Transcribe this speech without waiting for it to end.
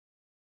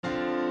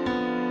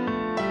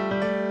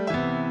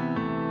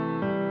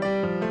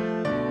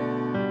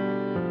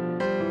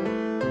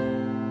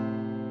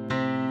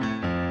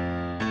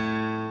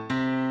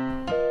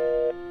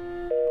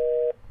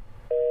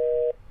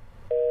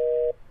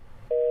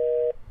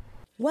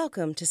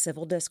Welcome to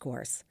Civil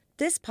Discourse.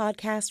 This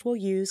podcast will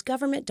use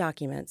government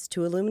documents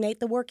to illuminate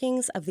the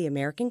workings of the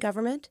American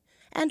government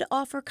and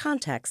offer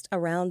context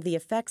around the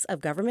effects of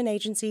government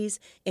agencies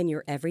in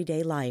your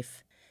everyday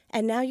life.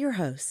 And now your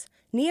hosts,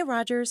 Nia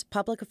Rogers,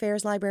 Public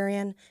Affairs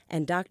Librarian,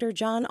 and Dr.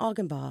 John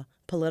Augenbaugh,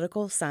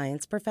 Political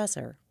Science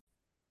Professor.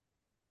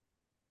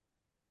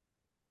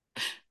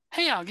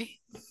 Hey, Augie.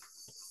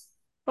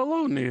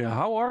 Hello, Nia.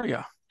 How are you?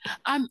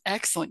 I'm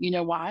excellent. You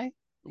know why?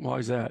 Why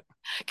is that?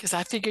 Because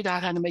I figured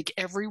out how to make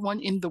everyone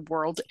in the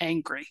world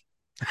angry.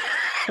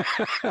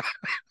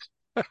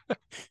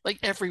 Like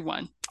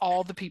everyone,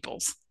 all the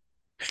peoples.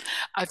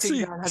 I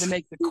figured out how to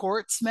make the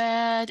courts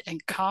mad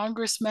and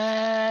Congress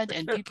mad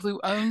and people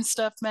who own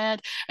stuff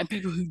mad and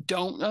people who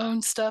don't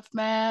own stuff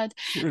mad,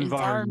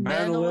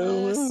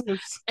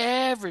 environmentalists,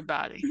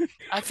 everybody.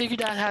 I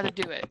figured out how to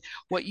do it.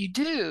 What you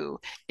do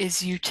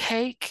is you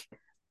take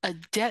a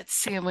debt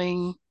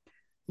ceiling,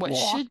 what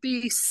law? should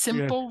be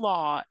simple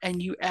law,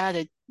 and you add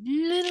a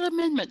little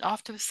amendment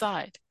off to the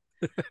side.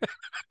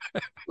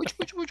 which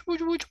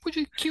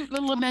cute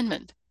little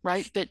amendment,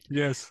 right?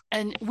 Yes.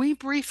 And we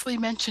briefly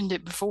mentioned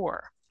it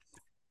before.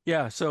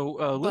 Yeah. So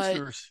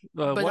listeners,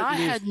 but I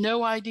had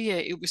no idea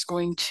it was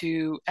going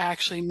to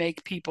actually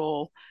make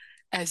people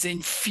as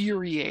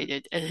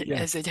infuriated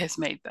as it has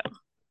made them.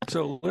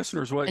 So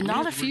listeners, and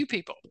not a few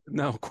people.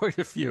 No, quite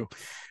a few.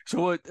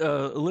 So what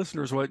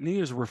listeners, what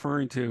Nia is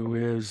referring to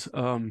is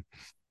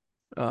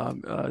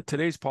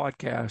today's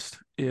podcast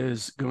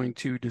is going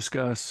to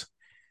discuss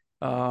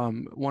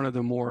one of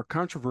the more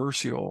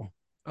controversial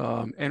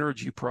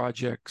energy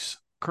projects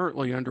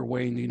currently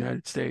underway in the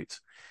United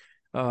States,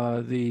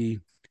 the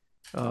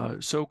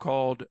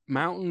so-called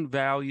Mountain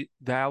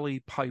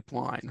Valley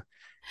Pipeline,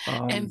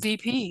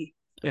 MVP.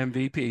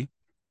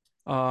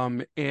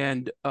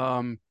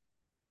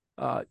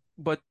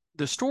 But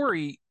the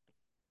story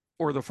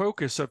or the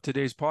focus of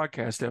today's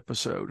podcast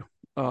episode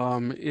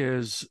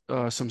is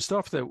some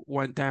stuff that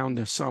went down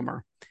this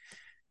summer.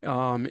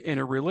 And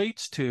it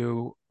relates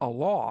to a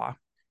law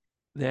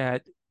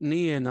that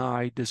Nia and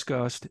I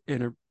discussed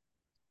in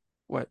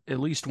at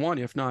least one,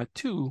 if not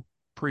two,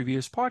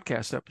 previous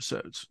podcast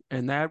episodes.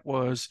 And that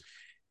was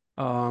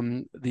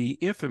the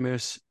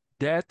infamous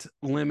debt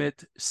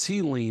limit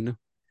ceiling.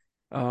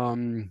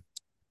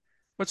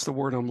 What's the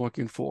word I'm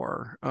looking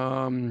for?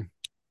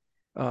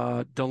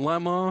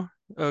 Dilemma,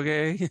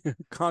 okay?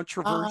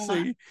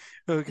 Controversy,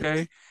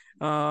 okay?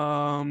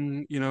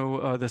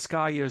 The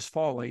sky is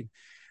falling.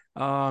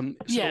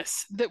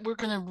 Yes, that we're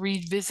going to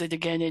revisit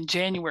again in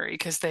January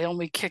because they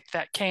only kicked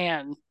that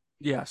can.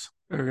 Yes.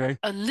 Okay.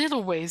 A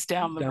little ways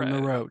down the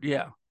road.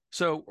 Yeah.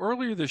 So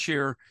earlier this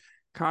year,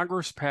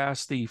 Congress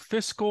passed the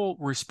Fiscal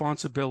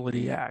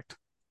Responsibility Act,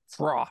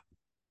 FRA.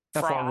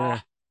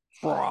 FRA.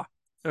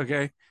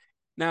 Okay.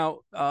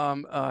 Now,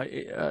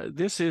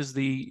 this is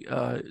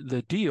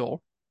the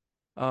deal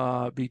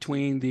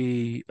between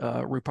the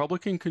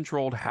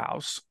Republican-controlled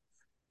House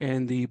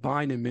and the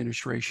Biden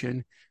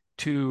administration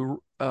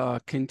to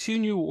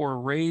continue or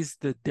raise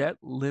the debt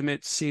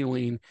limit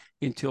ceiling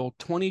until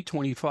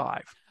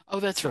 2025. Oh,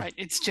 that's right.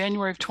 It's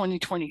January of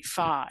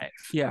 2025.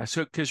 Yeah.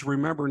 So, because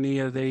remember,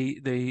 Nia,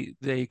 they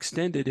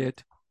extended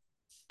it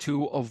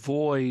to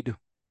avoid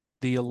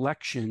the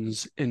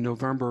elections in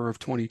November of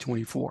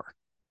 2024.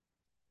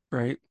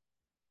 Right.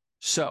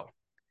 So.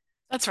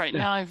 That's right.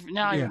 Now I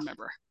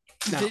remember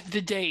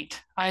the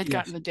date. I had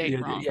gotten the date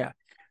wrong. Yeah.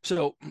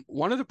 So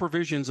one of the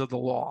provisions of the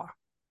law,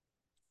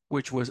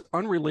 which was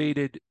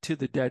unrelated to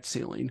the debt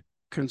ceiling,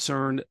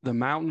 concerned the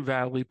Mountain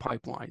Valley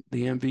Pipeline,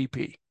 the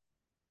MVP.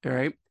 All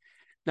right.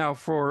 Now,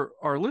 for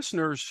our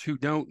listeners who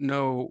don't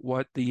know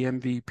what the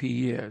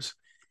MVP is,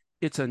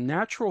 it's a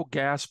natural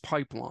gas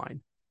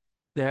pipeline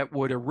that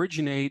would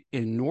originate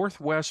in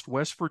Northwest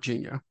West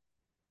Virginia,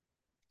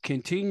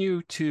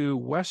 continue to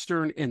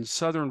Western and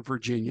Southern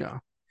Virginia,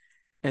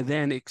 and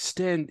then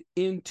extend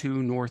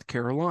into North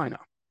Carolina.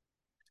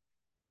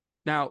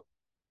 Now,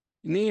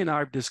 Nia and I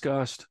have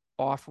discussed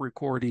off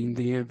recording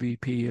the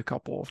MVP a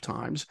couple of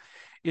times.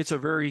 It's a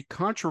very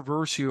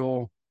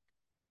controversial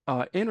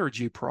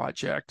energy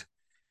project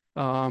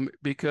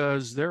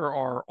because there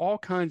are all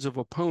kinds of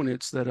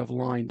opponents that have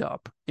lined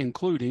up,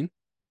 including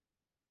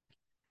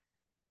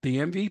the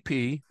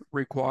MVP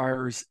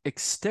requires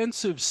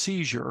extensive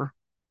seizure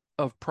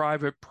of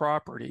private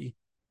property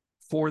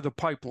for the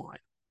pipeline,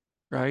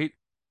 right?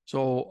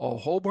 So a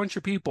whole bunch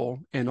of people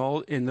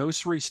in those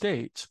three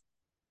states,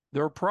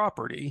 their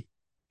property,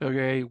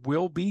 okay,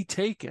 will be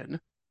taken,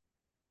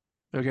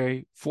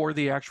 okay, for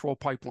the actual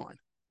pipeline.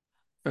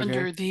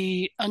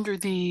 Okay? Under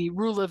the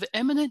rule of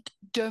eminent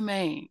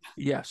domain.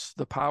 Yes,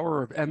 the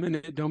power of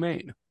eminent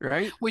domain,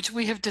 right? Which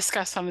we have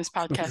discussed on this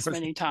podcast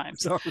many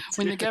times.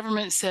 When the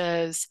government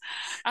says,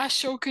 I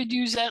sure could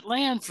use that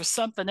land for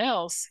something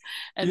else,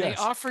 and they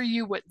offer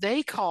you what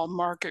they call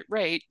market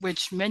rate,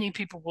 which many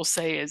people will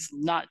say is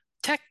not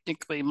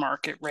technically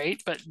market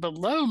rate, but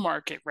below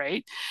market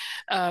rate.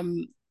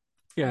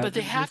 But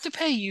they have to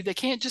pay you. They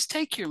can't just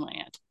take your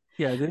land.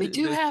 They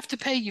do have to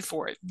pay you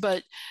for it,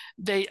 but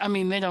they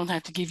don't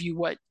have to give you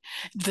what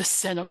the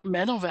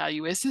sentimental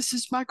value is. This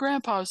is my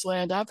grandpa's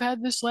land. I've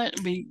had this land.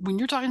 When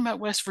you're talking about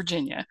West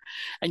Virginia,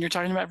 and you're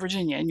talking about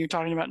Virginia, and you're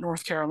talking about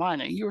North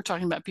Carolina, you are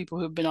talking about people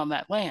who've been on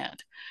that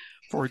land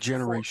for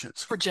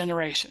generations. For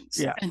generations.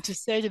 Yeah. And to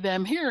say to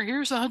them,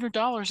 here's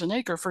 $100 an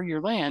acre for your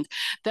land,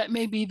 that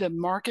may be the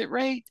market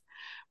rate,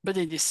 but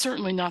it is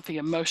certainly not the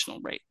emotional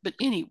rate. But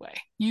anyway,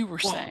 you were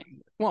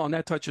saying. Well, and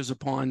that touches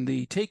upon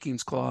the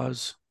takings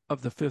clause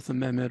of the Fifth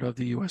Amendment of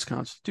the U.S.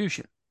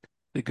 Constitution.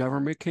 The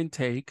government can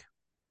take,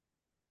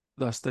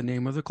 thus the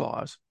name of the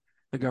clause,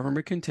 the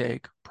government can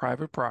take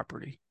private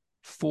property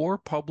for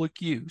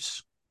public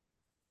use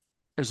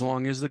as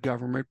long as the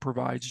government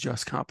provides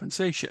just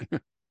compensation,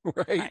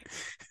 right?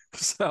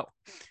 So,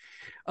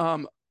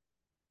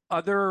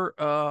 other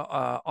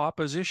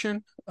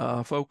opposition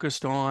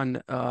focused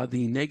on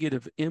the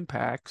negative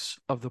impacts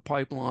of the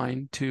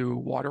pipeline to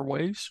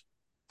waterways,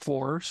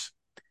 forests,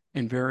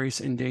 and various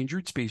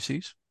endangered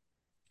species.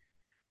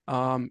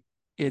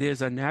 It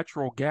is a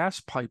natural gas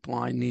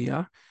pipeline,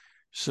 Nia.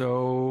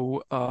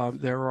 So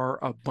there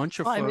are a bunch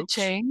of climate folks.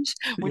 Change.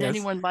 Would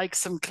anyone like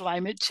some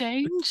climate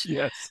change?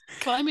 Yes.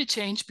 Climate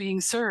change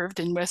being served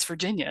in West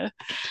Virginia.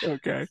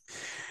 Okay.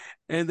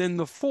 And then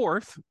the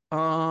fourth,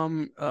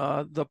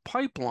 the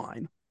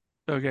pipeline.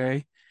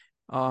 Okay.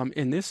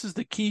 And this is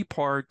the key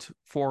part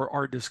for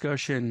our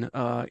discussion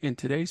in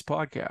today's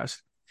podcast,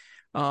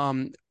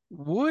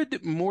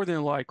 would more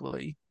than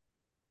likely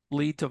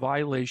lead to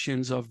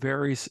violations of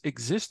various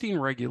existing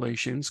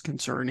regulations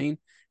concerning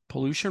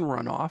pollution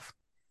runoff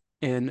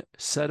and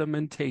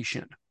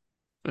sedimentation.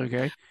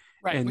 Okay.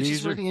 Right, and which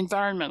is where the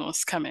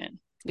environmentalists come in,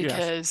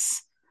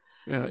 because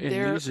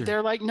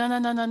they're like,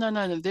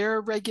 no. There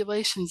are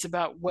regulations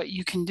about what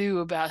you can do,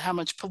 about how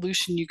much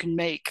pollution you can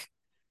make.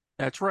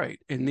 That's right.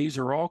 And these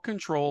are all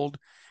controlled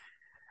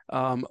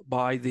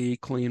by the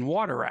Clean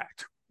Water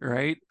Act,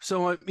 right?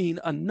 So,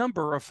 a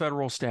number of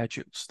federal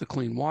statutes, the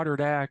Clean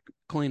Water Act,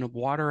 Clean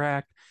Water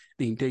Act,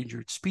 the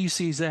Endangered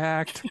Species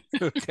Act,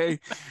 okay,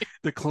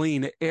 the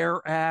Clean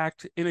Air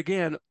Act. And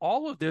again,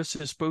 all of this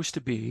is supposed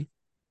to be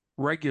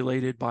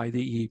regulated by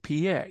the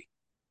EPA.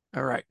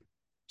 All right.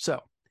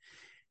 So,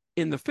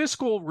 in the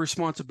Fiscal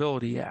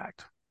Responsibility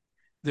Act,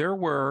 there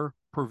were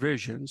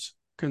provisions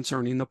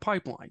concerning the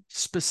pipeline,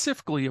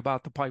 specifically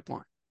about the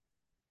pipeline.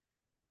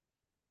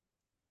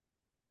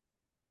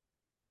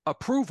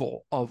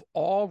 Approval of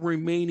all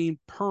remaining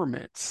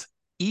permits,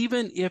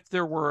 even if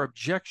there were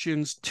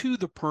objections to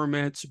the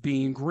permits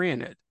being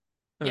granted.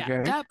 Okay?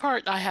 Yeah, that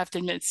part, I have to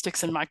admit,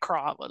 sticks in my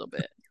craw a little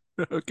bit.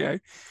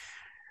 Okay.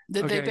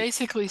 They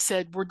basically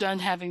said, we're done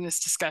having this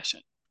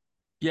discussion.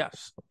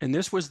 Yes. And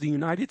this was the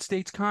United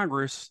States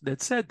Congress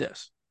that said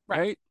this,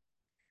 right?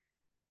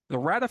 The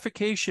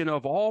ratification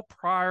of all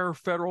prior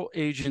federal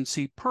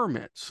agency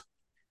permits,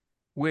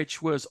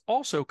 which was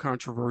also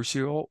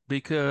controversial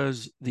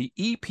because the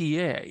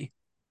EPA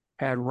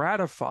had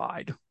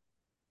ratified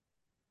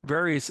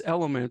various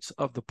elements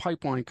of the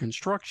pipeline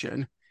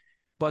construction,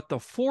 but the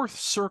Fourth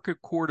Circuit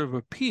Court of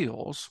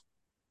Appeals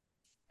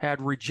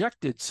had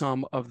rejected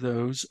some of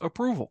those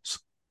approvals.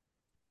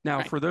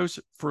 Now,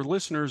 for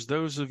listeners,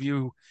 those of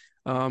you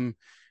who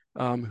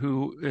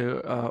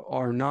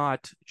are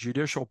not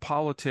judicial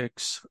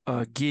politics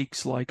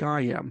geeks like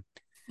I am,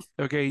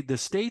 okay, the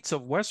states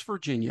of West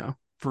Virginia,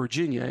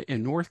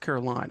 and North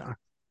Carolina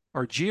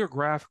are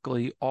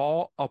geographically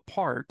all a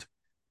part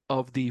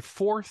of the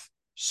Fourth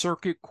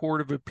Circuit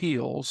Court of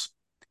Appeals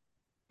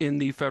in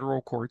the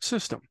federal court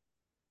system.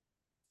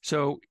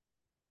 So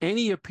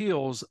any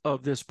appeals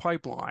of this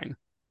pipeline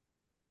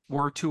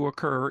were to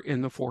occur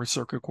in the Fourth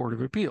Circuit Court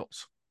of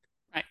Appeals.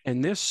 Right.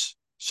 And this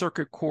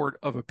Circuit Court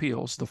of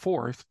Appeals, the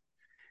fourth,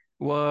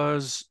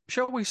 was,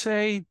 shall we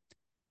say,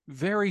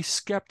 very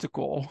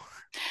skeptical.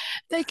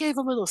 They gave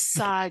a little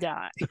side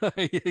eye.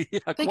 They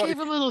gave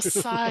a little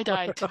side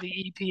eye to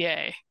the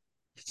EPA.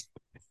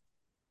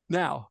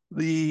 Now,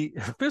 the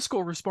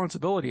Fiscal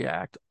Responsibility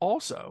Act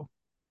also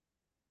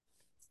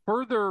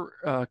further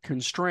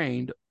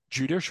constrained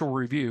judicial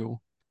review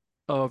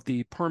of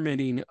the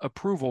permitting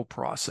approval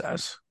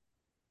process.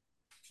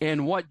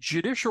 And what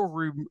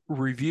judicial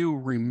review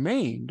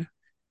remained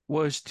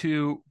was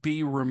to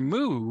be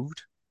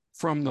removed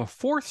from the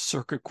Fourth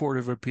Circuit Court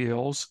of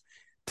Appeals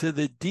to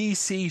the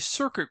D.C.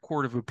 Circuit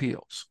Court of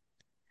Appeals.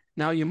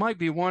 Now, you might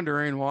be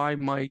wondering, why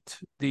might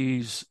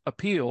these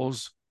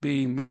appeals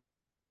be?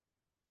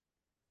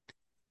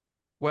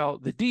 Well,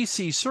 the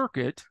D.C.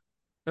 Circuit,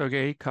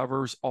 okay,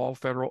 covers all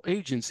federal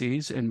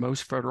agencies, and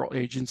most federal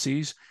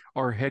agencies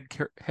are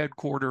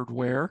headquartered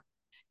where?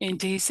 In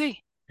D.C.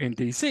 In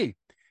D.C.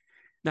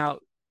 Now,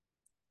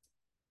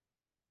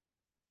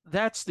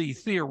 that's the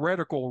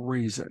theoretical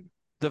reason.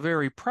 The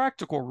very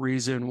practical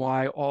reason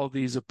why all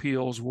these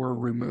appeals were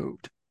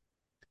removed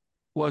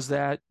was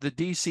that the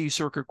D.C.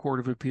 Circuit Court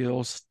of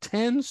Appeals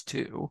tends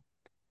to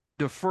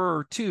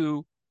defer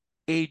to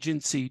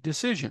agency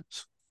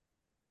decisions.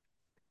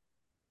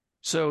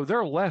 So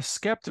they're less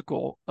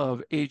skeptical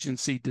of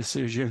agency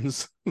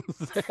decisions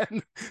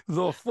than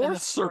the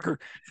Fourth Circuit,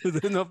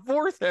 than the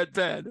Fourth had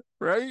been,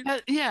 right?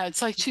 Yeah,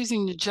 it's like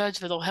choosing the judge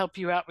that'll help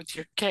you out with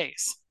your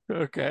case.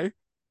 Okay.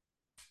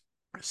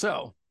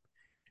 So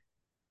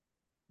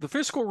the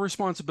Fiscal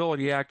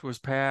Responsibility Act was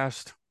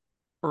passed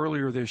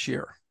earlier this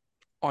year.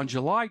 On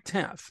July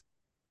 10th,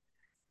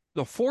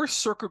 the Fourth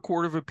Circuit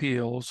Court of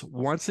Appeals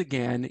once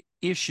again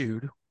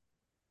issued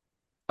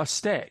a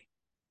stay.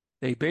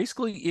 They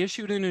basically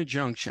issued an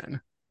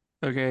injunction,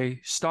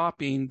 okay,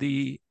 stopping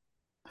the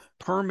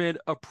permit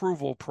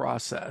approval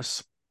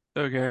process,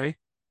 okay,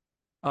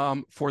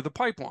 for the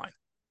pipeline,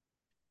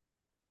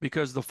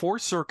 because the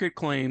Fourth Circuit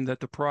claimed that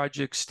the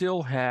project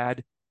still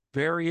had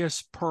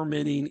various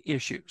permitting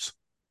issues.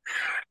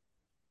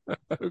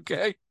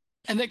 Okay.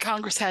 And that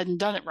Congress hadn't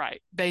done it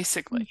right,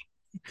 basically.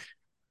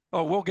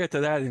 Oh, we'll get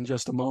to that in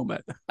just a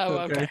moment. Oh,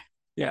 okay.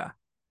 Yeah.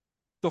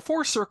 The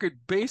Fourth Circuit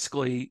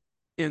basically,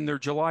 in their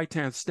July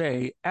 10th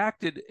stay,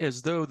 acted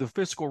as though the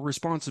Fiscal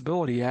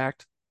Responsibility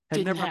Act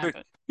had never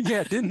happened.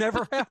 It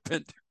never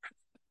happened.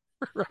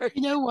 Right.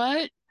 You know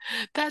what?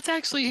 That's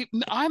actually,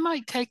 I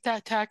might take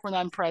that tack when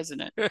I'm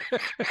president.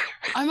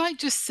 I might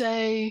just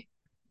say,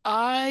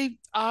 I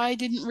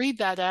didn't read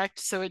that act,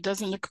 so it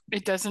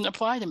doesn't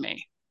apply to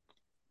me.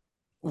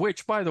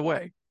 Which, by the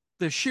way,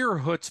 the sheer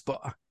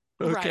chutzpah,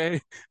 okay,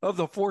 right, of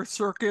the Fourth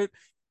Circuit.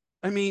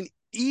 I mean,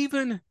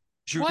 even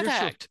judicial. What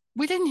act?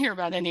 We didn't hear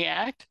about any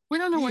act. We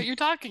don't know what you're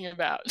talking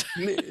about.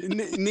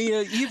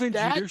 Nia, even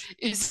that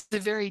is the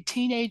very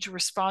teenage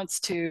response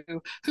to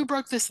who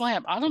broke this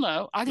lamp. I don't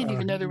know. I didn't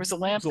even know there was a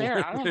lamp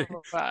there. I don't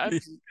know.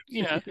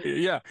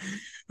 Yeah.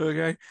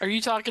 Okay. Are you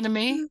talking to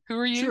me? Who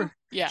are you? Sure.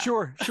 Yeah.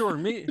 Sure.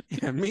 Me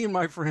and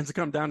my friends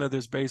come down to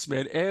this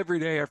basement every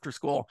day after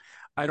school.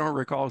 I don't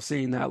recall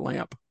seeing that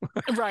lamp.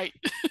 Right.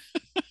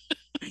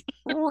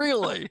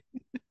 Really?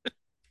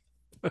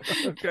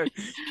 Okay.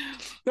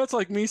 That's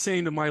like me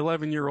saying to my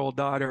 11-year-old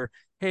daughter,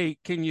 hey,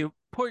 can you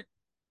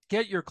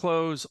get your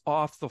clothes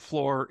off the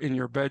floor in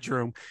your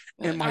bedroom?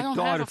 And my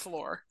daughter, have a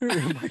floor.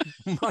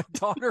 my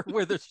daughter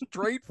with a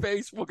straight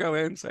face will go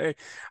in and say,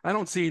 I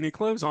don't see any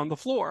clothes on the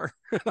floor.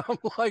 And I'm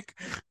like,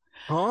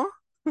 huh?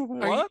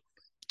 What?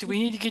 Do we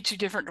need to get you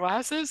different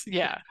glasses?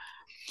 Yeah.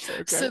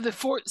 Okay. So the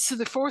Fourth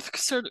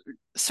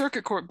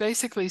Circuit Court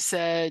basically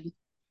said,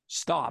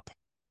 Stop.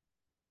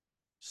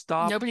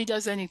 Nobody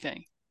does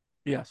anything.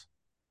 Yes.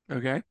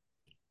 Okay.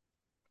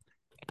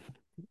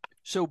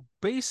 So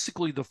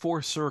basically, the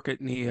Fourth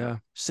Circuit,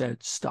 Nia,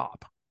 said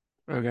stop.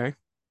 Okay.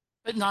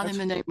 But not in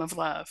the name of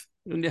love.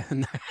 Nice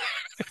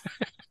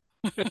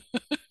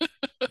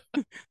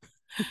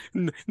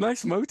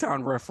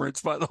Motown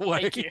reference, by the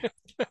way. Thank you.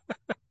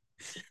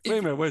 Wait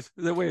a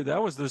minute.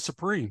 That was the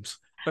Supremes.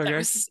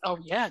 Okay.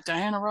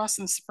 Diana Ross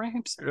and the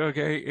Supremes.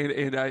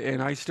 Okay,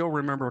 and I still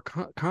remember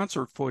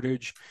concert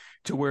footage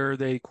to where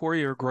they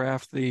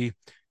choreographed the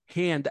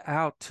hand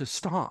out to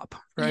stop,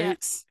 right?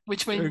 Yes,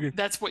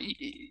 that's what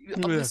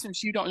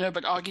listeners, you don't know,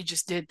 but Aughie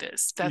just did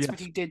this. That's what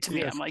he did to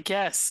me. I'm like,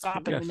 yes,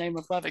 stop in the name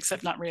of love,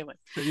 except not really.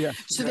 Yeah.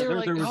 So they were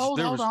like,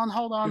 hold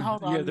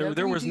on. Yeah,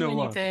 there was no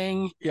love.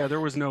 Yeah, there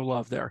was no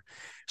love there.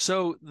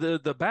 So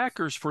the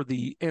backers for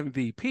the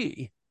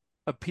MVP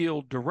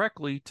appealed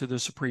directly to the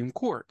Supreme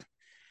Court.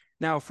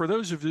 Now, for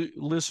those of you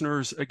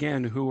listeners,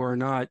 again, who are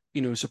not,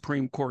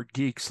 Supreme Court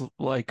geeks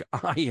like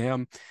I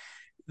am,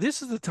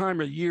 this is the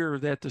time of year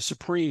that the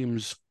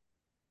Supremes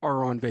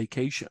are on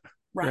vacation,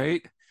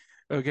 right?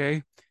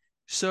 Okay.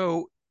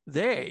 So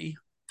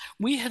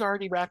we had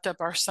already wrapped up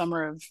our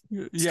summer of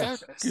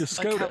SCOTUS.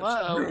 Like,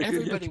 hello,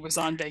 everybody was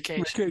on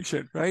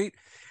vacation. Right?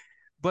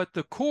 But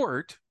the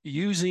court,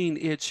 using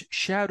its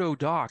shadow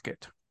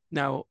docket.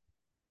 Now,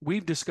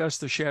 we've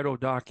discussed the shadow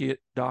docket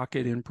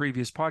in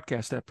previous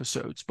podcast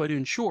episodes, but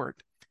in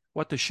short,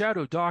 what the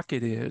shadow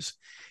docket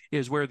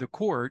is where the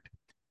court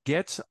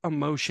gets a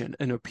motion,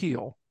 an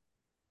appeal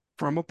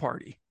from a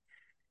party,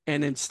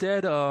 and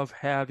instead of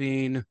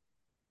having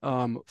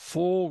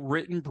full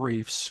written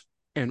briefs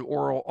and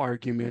oral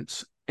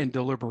arguments and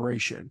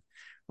deliberation,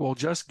 we'll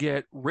just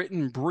get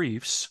written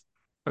briefs,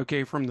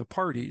 okay, from the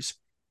parties,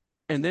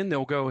 and then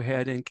they'll go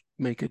ahead and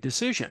make a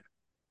decision.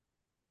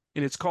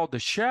 And it's called the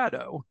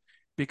shadow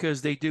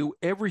because they do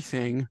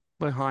everything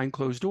behind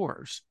closed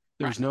doors.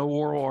 There's no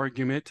oral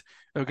argument.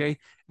 Okay.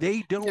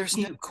 They don't.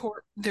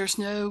 There's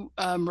no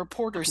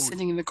reporters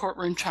sitting in the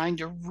courtroom trying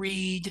to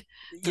read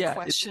the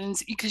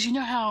questions, because you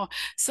know how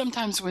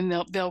sometimes when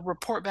they'll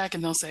report back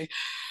and they'll say,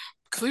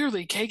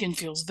 clearly Kagan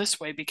feels this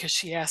way because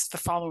she asked the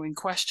following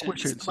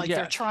questions. Like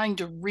they're trying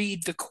to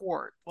read the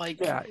court. Like,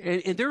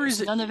 and there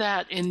is none of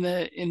that in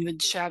the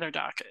shadow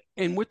docket.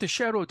 And with the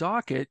shadow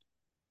docket,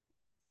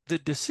 the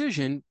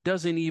decision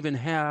doesn't even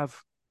have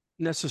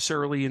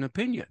necessarily an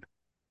opinion.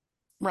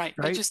 Right.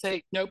 They just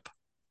say, nope.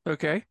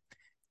 Okay.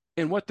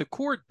 And what the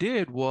court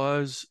did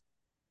was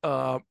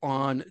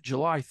on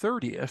July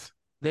 30th,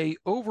 they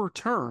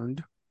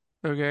overturned,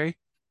 okay,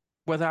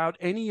 without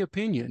any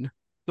opinion,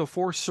 the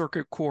Fourth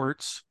Circuit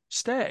Court's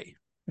stay.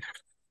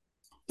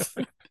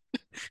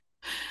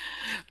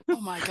 Oh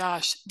my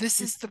gosh.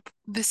 This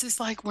is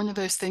like one of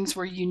those things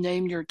where you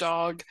name your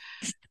dog,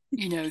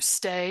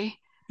 stay,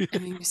 and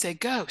then you say,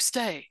 go,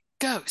 stay,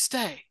 go,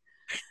 stay.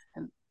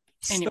 And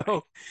anyway.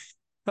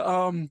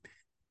 So,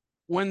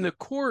 when the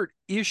court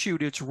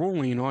issued its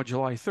ruling on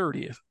July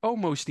 30th,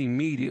 almost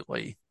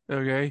immediately,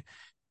 okay,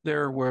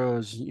 there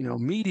was,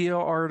 media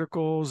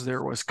articles,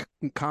 there was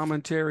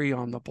commentary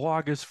on the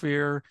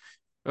blogosphere,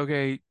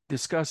 okay,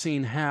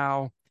 discussing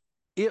how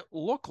it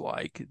looked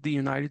like the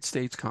United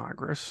States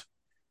Congress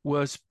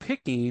was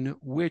picking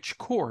which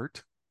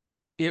court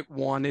it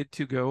wanted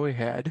to go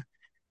ahead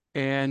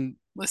and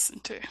listen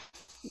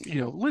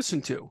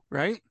to,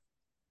 right?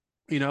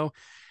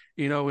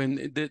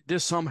 And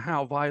this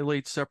somehow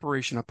violates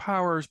separation of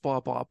powers, blah,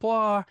 blah,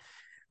 blah.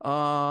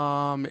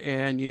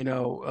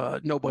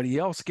 Nobody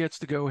else gets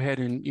to go ahead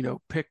and,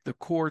 pick the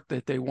court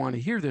that they want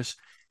to hear this.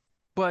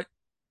 But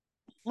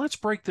let's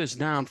break this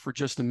down for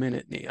just a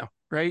minute, Nia,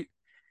 right?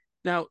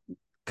 Now,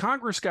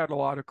 Congress got a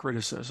lot of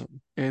criticism,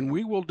 and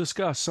we will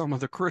discuss some of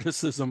the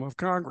criticism of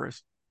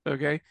Congress,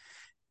 okay?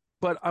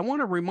 But I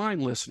want to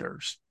remind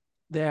listeners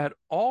that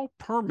all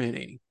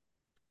permitting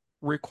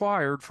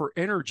required for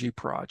energy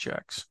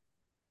projects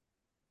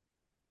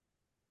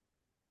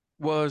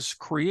was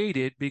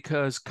created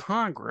because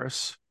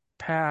Congress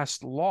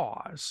passed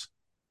laws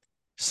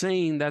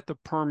saying that the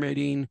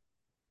permitting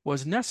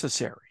was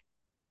necessary.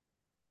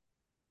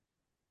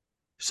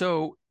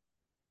 So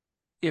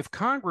if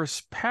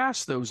Congress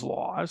passed those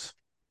laws,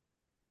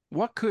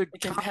 what could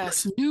it can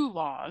pass new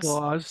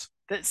laws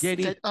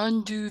that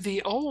undo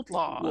the old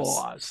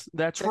laws?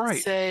 That's that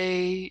right.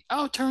 Say,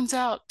 turns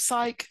out,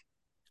 psych.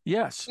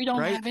 Yes, we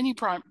don't have any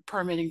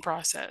permitting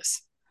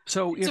process.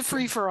 So it's a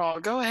free for all.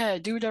 Go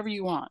ahead, do whatever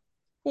you want.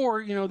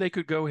 Or they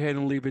could go ahead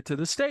and leave it to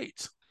the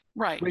states,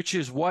 right? Which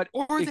is what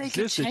or they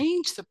could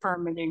change the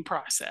permitting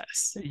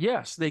process.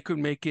 Yes, they could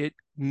make it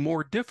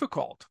more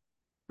difficult,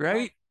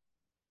 right?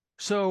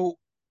 So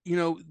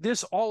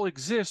this all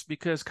exists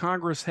because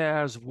Congress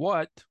has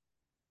what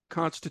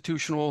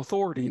constitutional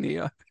authority,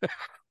 Nia?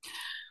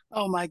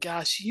 Oh my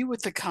gosh, you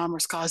with the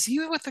Commerce Clause.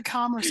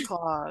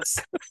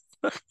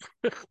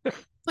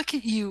 Look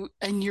at you,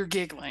 and you're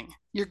giggling.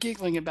 You're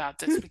giggling about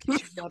this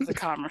because you love the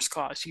Commerce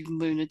Clause, you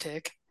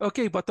lunatic.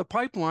 Okay, but the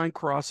pipeline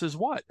crosses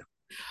what?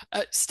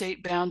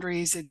 State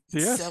boundaries.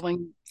 It's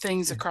selling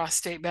things across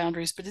state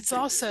boundaries, but it's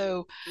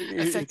also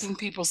affecting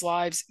people's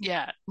lives.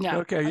 Yeah. No.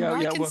 Okay. Yeah.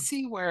 I can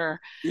see where.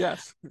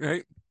 Yes.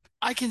 Right.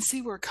 I can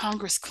see where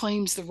Congress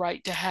claims the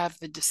right to have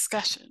the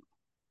discussion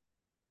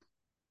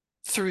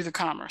through the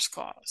Commerce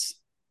Clause.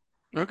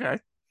 Okay.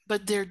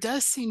 But there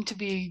does seem to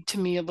be, to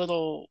me, a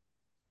little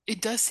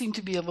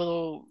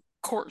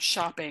court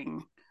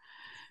shopping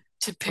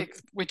to pick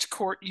which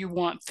court you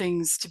want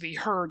things to be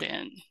heard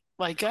in.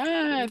 Like,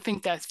 I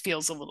think that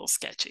feels a little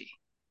sketchy.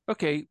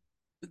 Okay,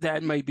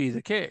 that may be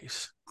the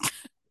case.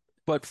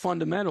 But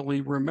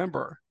fundamentally,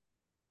 remember,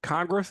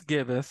 Congress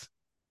giveth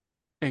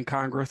and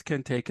Congress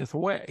can taketh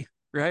away,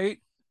 right?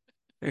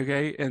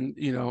 Okay, and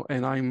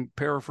I'm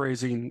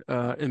paraphrasing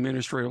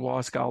administrative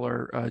law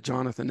scholar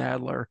Jonathan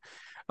Adler,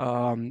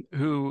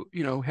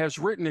 who has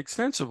written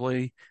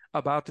extensively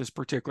about this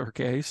particular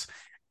case,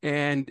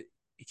 and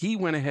he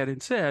went ahead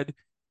and said,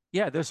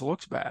 "Yeah, this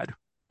looks bad."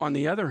 On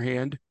the other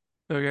hand,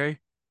 okay,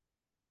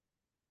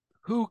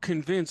 who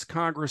convinced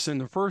Congress in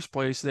the first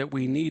place that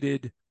we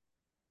needed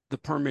the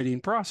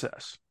permitting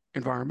process?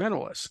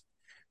 Environmentalists.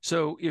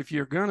 So if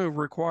you're going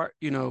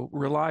to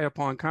rely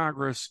upon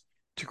Congress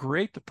to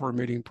create the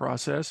permitting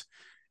process,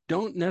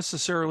 don't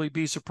necessarily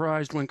be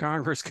surprised when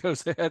Congress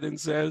goes ahead and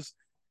says,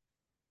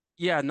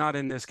 yeah, not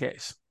in this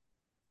case.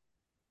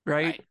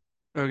 Right?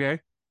 Okay.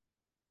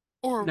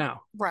 Or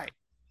now,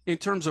 in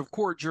terms of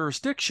court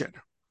jurisdiction,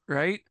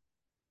 right?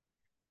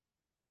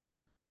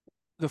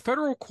 The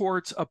federal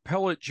court's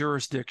appellate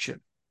jurisdiction.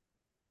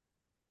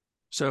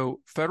 So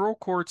federal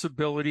court's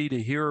ability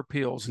to hear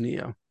appeals,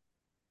 Nia,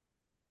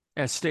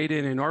 as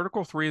stated in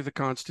Article 3 of the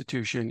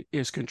Constitution,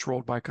 is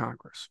controlled by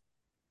Congress,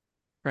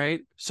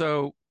 right?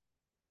 So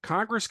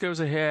Congress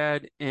goes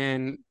ahead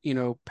and,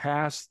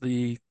 pass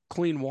the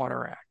Clean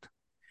Water Act,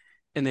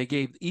 and they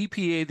gave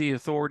EPA the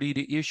authority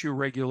to issue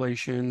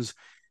regulations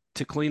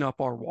to clean up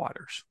our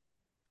waters.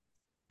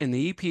 And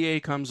the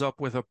EPA comes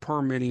up with a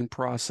permitting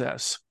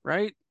process,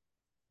 right?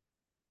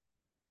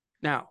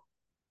 Now,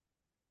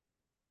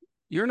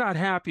 you're not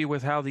happy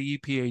with how the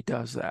EPA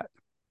does that,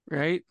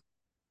 right?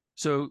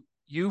 So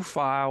you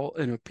file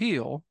an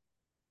appeal,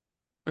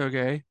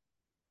 okay,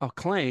 a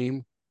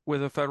claim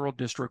with a federal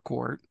district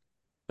court,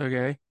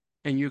 okay,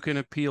 and you can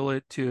appeal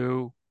it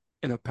to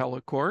an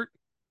appellate court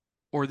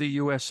or the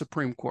U.S.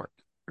 Supreme Court,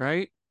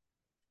 right?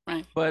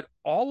 Right. But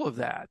all of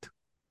that,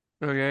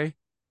 okay,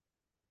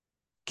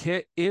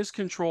 is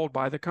controlled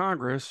by the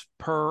Congress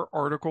per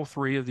Article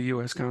 3 of the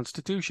U.S.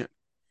 Constitution.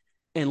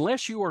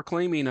 Unless you are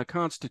claiming a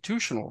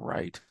constitutional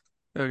right,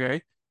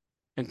 okay,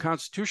 and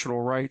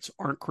constitutional rights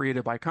aren't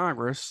created by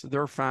Congress,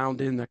 they're found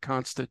in the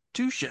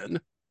Constitution,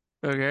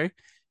 okay,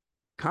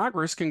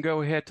 Congress can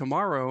go ahead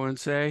tomorrow and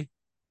say,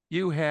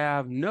 you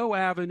have no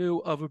avenue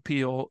of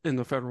appeal in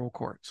the federal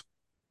courts.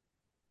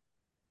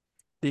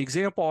 The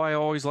example I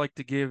always like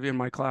to give in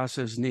my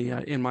classes, Nia,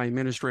 in my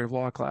administrative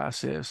law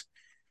class is,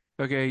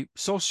 okay,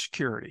 Social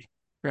Security,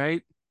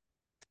 right?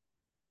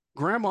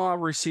 Grandma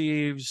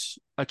receives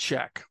a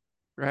check,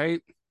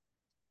 right?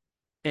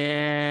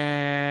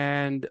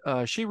 And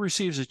she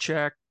receives a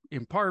check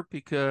in part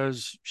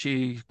because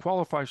she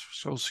qualifies for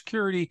Social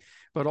Security,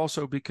 but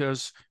also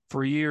because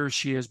for years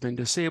she has been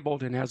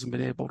disabled and hasn't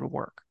been able to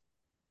work.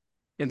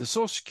 And the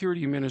Social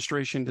Security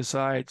Administration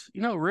decides,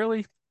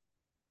 really,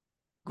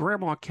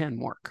 Grandma can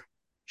work.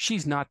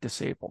 She's not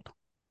disabled,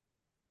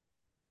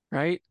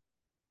 right?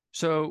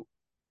 So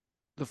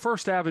the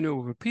first avenue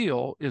of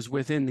appeal is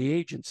within the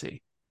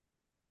agency.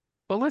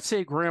 But let's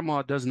say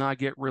Grandma does not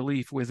get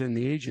relief within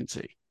the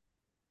agency.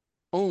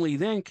 Only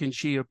then can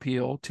she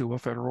appeal to a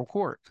federal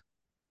court.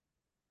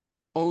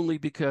 Only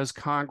because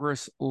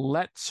Congress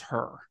lets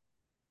her.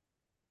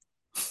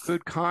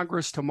 Could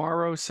Congress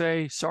tomorrow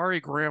say, sorry,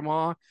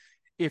 Grandma,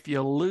 if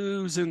you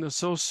lose in the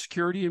Social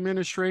Security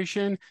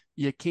Administration,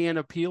 you can't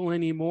appeal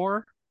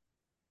anymore?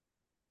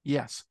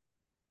 Yes,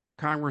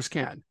 Congress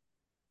can.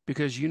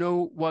 Because you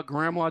know what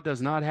Grandma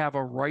does not have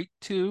a right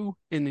to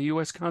in the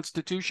U.S.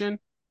 Constitution?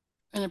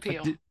 An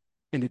appeal.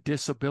 A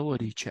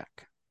disability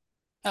check.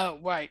 Oh,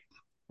 right.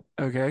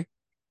 Okay.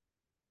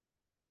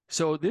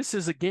 So this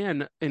is,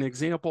 again, an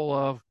example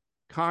of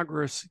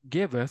Congress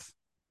giveth,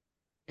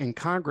 and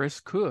Congress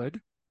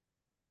could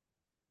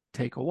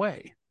take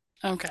away.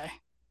 Okay.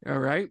 All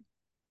right.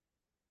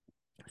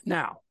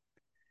 Now,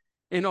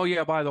 and oh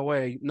yeah, by the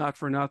way, not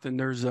for nothing,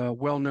 there's a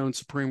well-known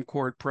Supreme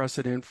Court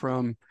precedent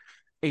from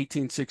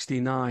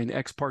 1869,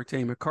 Ex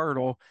parte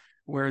McCardle,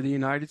 where the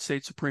United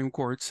States Supreme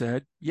Court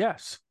said,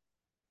 yes,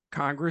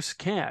 Congress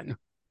can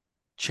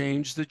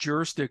change the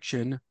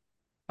jurisdiction,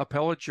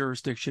 appellate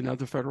jurisdiction of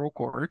the federal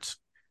courts,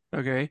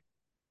 okay,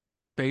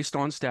 based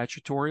on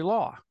statutory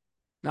law,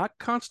 not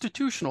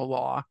constitutional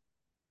law,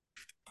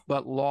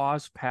 but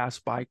laws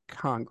passed by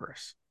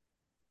Congress.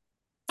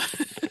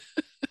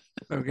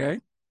 Okay.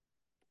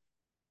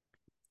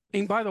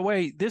 And by the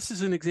way, this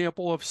is an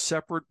example of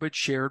separate but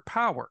shared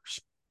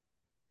powers,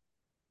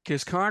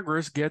 because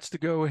Congress gets to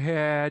go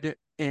ahead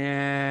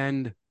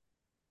and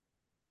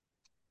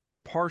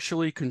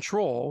partially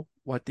control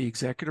what the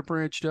executive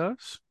branch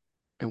does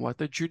and what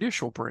the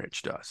judicial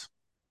branch does.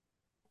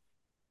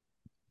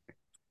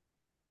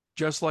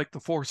 Just like the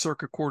Fourth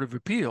Circuit Court of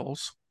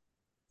Appeals,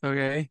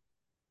 okay,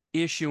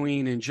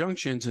 issuing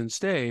injunctions and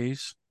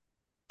stays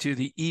to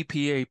the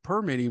EPA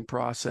permitting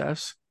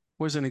process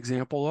was an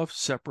example of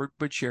separate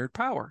but shared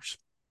powers.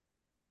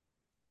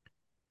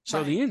 So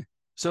right.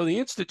 the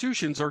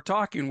institutions are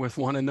talking with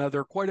one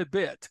another quite a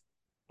bit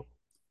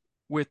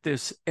with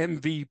this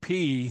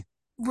MVP.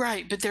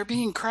 Right, but they're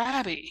being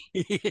crabby.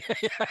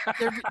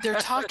 They're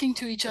talking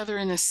to each other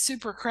in a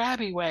super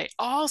crabby way.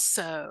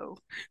 Also,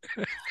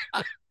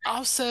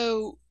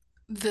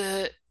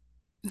 the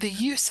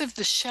use of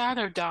the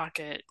shadow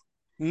docket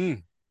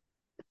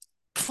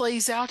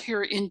plays out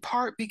here in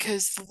part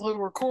because the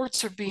lower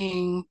courts are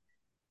being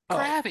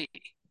crabby.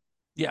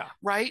 Yeah.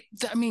 Right?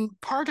 I mean,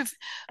 part of,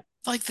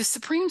 like, the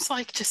Supremes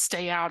like to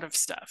stay out of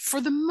stuff.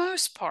 For the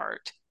most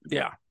part,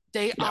 yeah,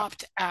 they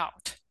opt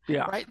out.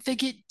 Yeah. Right? They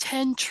get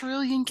 10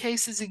 trillion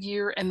cases a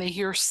year and they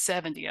hear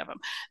 70 of them.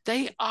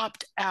 They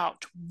opt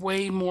out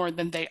way more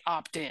than they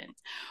opt in.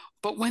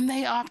 But when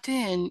they opt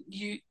in,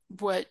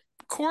 what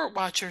court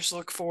watchers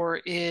look for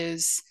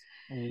is,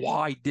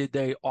 why did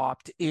they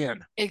opt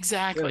in?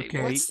 Exactly.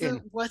 Okay.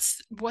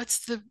 What's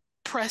the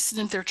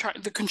precedent they're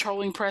trying, the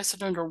controlling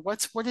precedent, or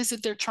what is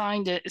it they're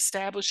trying to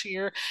establish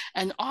here?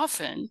 And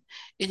often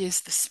it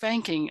is the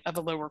spanking of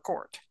a lower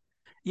court.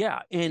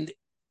 Yeah, and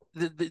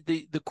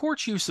the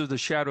court's use of the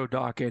shadow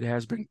docket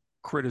has been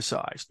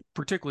criticized,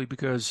 particularly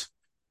because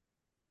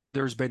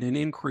there's been an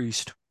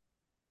increased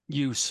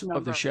use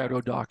of the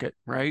shadow docket,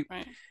 right?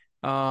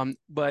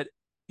 But,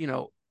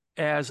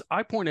 as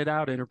I pointed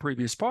out in a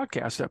previous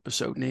podcast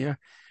episode, Nia,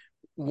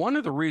 one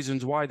of the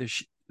reasons why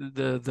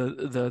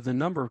the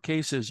number of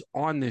cases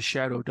on this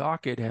shadow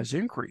docket has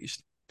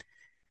increased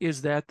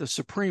is that the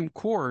Supreme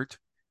Court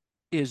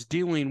is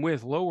dealing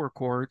with lower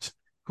courts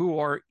who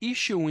are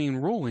issuing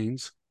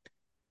rulings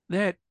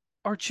that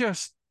are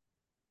just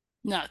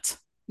nuts.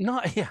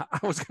 I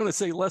was going to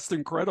say less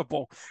than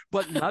credible,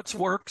 but nuts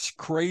works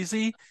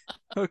crazy.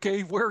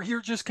 Okay. Where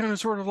you're just kind of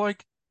sort of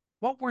like,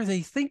 what were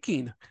they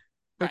thinking?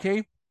 Okay.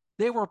 Right.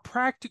 They were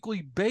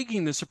practically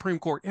begging the Supreme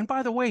Court. And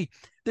by the way,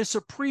 the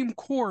Supreme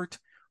Court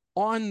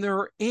on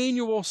their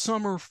annual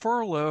summer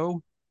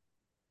furlough,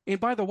 and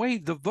by the way,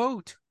 the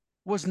vote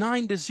was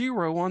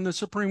 9-0 on the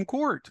Supreme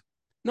Court.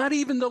 Not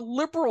even the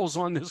liberals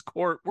on this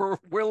court were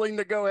willing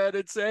to go ahead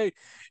and say,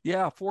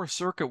 yeah, Fourth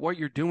Circuit, what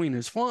you're doing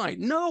is fine.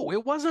 No,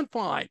 it wasn't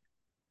fine,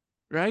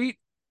 right?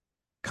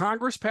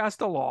 Congress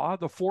passed a law.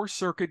 The Fourth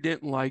Circuit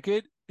didn't like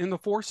it, and the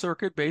Fourth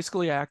Circuit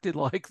basically acted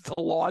like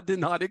the law did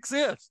not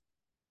exist.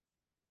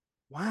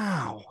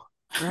 Wow,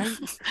 right?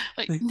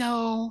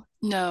 No.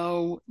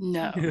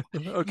 Okay.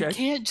 You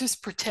can't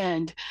just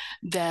pretend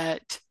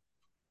that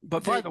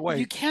But by the way,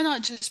 you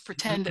cannot just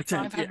pretend that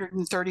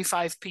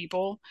 535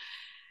 people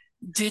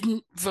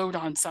didn't vote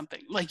on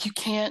something. Like, you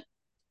can't.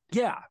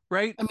 Yeah,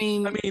 right. I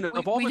mean,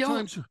 of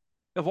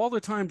all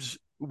the times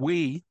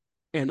we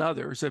and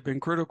others have been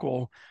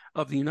critical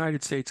of the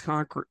United States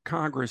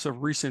Congress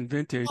of recent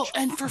vintage. Well,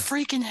 and for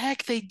freaking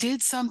heck, they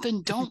did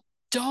something. Don't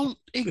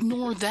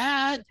ignore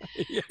that.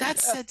 That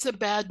sets a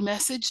bad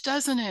message,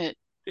 doesn't it?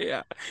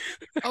 Yeah.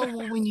 Oh,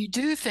 well, when you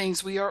do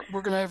things, we're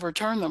going to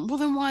overturn them. Well,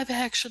 then why the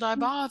heck should I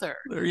bother?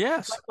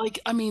 Yes. Like,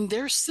 I mean,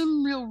 there's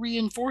some real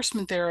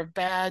reinforcement there of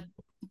bad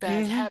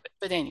habit.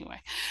 But anyway,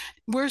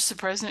 where's the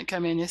president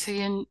come in? Is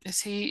he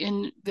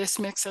in this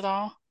mix at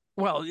all?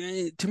 Well,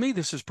 to me,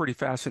 this is pretty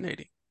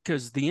fascinating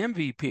because the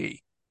MVP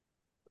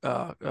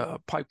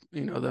pipe,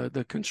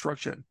 the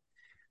construction.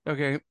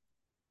 Okay.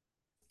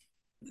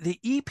 The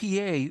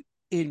EPA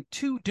in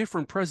 2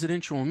 different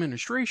presidential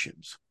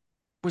administrations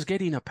was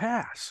getting a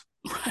pass.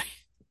 Right.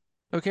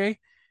 Okay.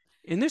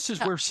 And this is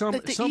where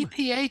the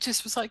EPA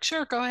just was like,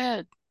 sure, go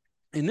ahead.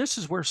 And this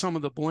is where some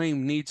of the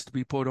blame needs to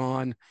be put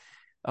on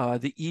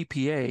the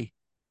EPA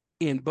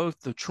in both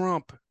the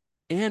Trump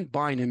and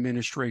Biden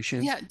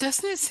administration. Yeah,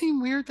 doesn't it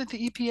seem weird that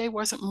the EPA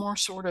wasn't more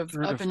sort of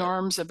up in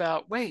arms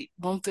about, wait,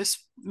 won't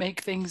this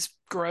make things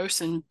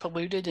gross and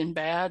polluted and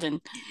bad?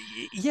 And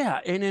yeah,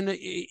 and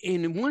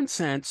in one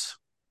sense,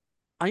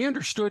 I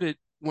understood it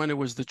when it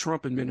was the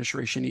Trump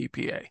administration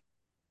EPA,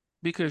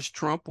 because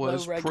Trump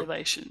was less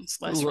regulations.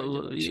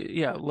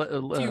 Yeah,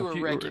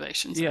 fewer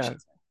regulations. Yeah,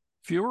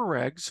 fewer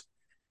regs,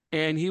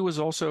 and he was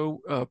also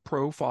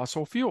pro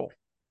fossil fuel,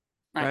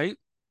 right?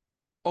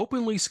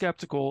 Openly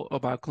skeptical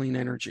about clean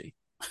energy.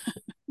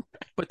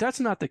 But that's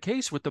not the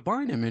case with the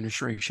Biden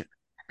administration,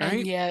 right?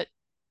 And yet.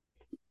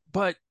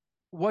 But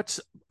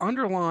what's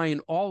underlying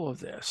all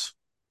of this,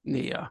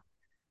 Nia,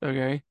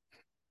 okay,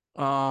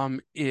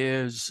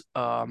 is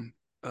the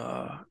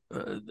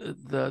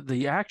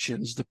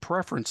actions, the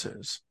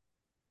preferences,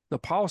 the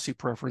policy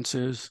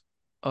preferences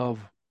of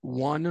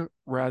one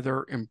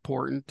rather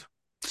important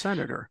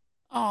senator.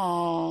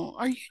 Oh,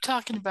 are you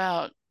talking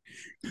about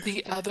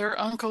the other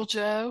Uncle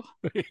Joe?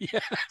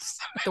 Yes.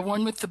 The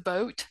one with the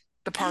boat,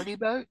 the party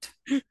boat?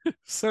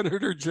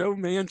 Senator Joe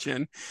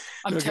Manchin.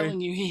 I'm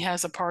telling you, he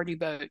has a party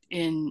boat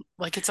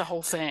like it's a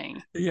whole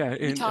thing. Yeah.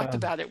 We talked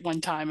about it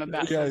one time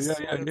about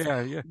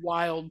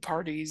wild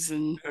parties.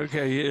 And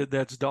okay,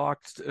 that's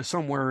docked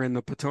somewhere in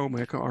the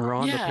Potomac or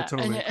on the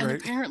Potomac, and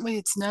apparently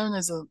it's known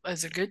as a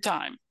good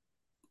time.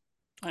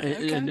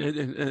 Okay.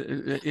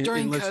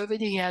 During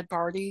COVID, he had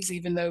parties,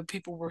 even though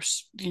people were,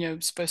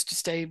 supposed to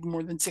stay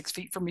more than 6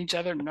 feet from each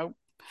other. Nope.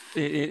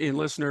 In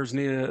listeners,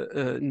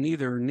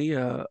 neither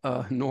Nia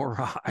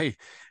nor I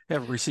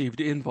have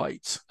received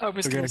invites. I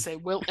was going to say,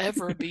 we'll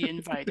ever be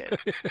invited.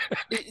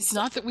 It's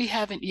not that we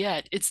haven't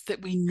yet; it's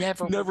that we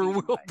never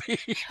will be.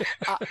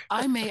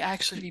 I may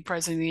actually be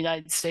president of the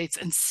United States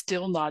and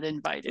still not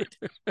invited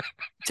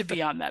to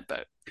be on that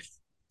boat.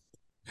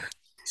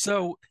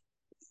 So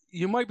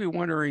you might be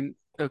wondering,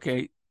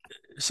 okay,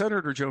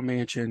 Senator Joe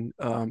Manchin,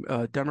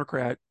 a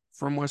Democrat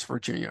from West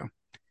Virginia.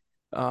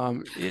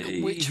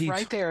 Which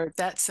right there,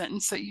 that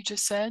sentence that you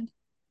just said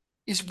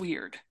is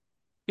weird.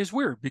 Is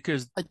weird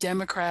because a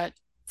Democrat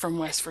from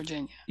West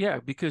Virginia. Yeah,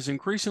 because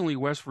increasingly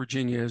West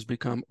Virginia has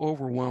become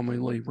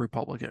overwhelmingly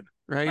Republican,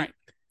 right?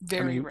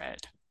 Very red.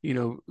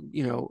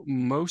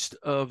 Most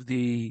of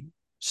the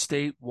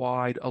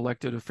statewide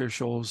elected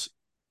officials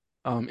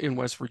in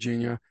West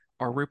Virginia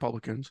are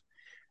Republicans.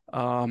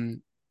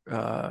 Donald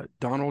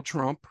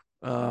Trump,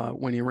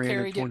 when he ran,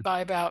 carried it by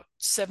about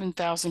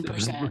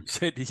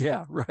 7,000%.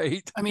 Yeah,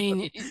 right. I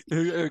mean,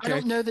 okay. I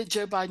don't know that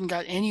Joe Biden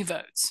got any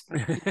votes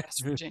in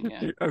West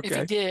Virginia. Okay. If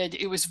he did,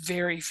 it was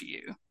very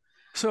few.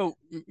 So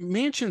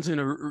Manchin's in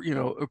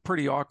a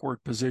pretty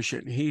awkward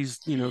position. He's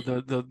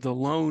the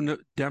lone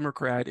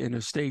Democrat in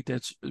a state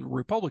that's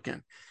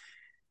Republican,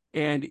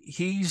 and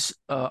he's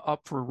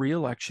up for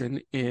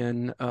re-election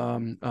in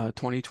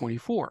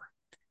 2024.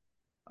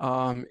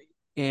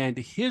 And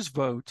his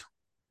vote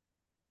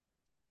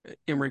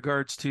in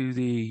regards to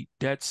the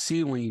debt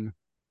ceiling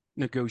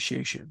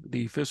negotiation,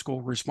 the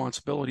Fiscal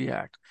Responsibility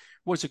Act,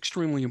 was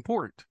extremely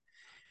important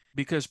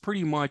because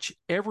pretty much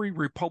every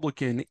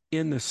Republican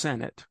in the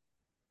Senate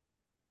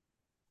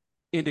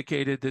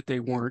indicated that they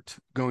weren't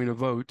going to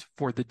vote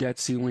for the debt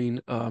ceiling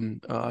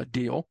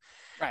deal.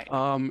 Right.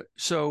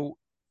 So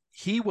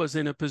he was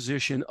in a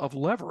position of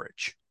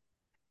leverage.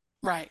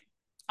 Right.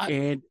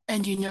 And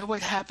you know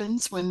what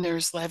happens when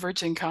there's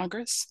leverage in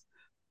Congress?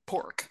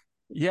 Pork.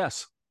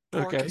 Yes.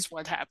 Pork is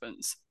what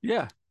happens.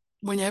 Yeah.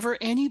 Whenever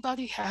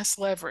anybody has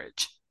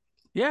leverage,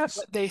 yes,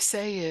 what they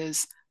say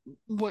is,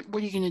 what are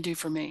you going to do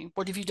for me?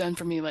 What have you done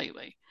for me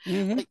lately?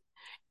 Mm-hmm.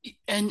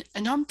 And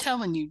I'm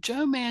telling you,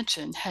 Joe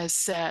Manchin has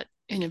sat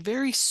in a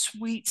very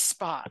sweet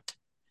spot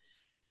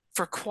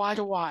for quite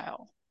a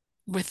while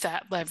with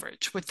that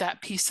leverage, with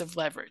that piece of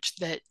leverage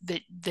that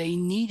they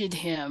needed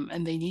him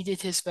and they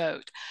needed his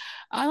vote.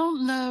 I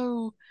don't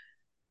know.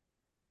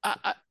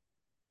 I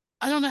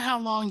don't know how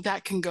long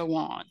that can go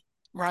on,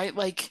 right?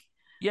 Like,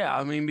 yeah,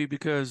 I mean,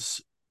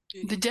 because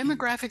The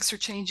demographics are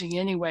changing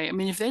anyway. I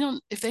mean, if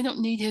they don't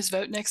need his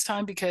vote next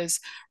time because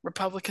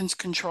Republicans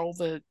control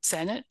the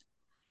Senate,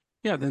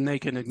 then they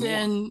can ignore.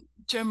 Then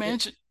Joe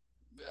Manchin,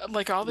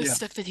 like all this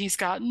stuff that he's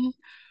gotten,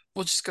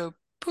 will just go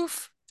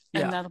poof,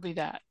 and that'll be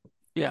that.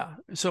 Yeah.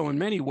 So in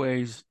many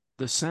ways,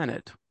 the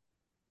Senate,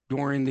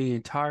 during the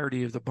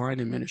entirety of the Biden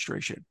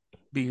administration,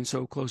 being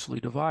so closely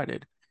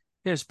divided,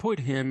 has put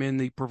him in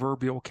the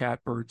proverbial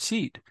catbird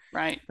seat.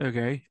 Right.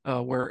 Okay.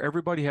 Where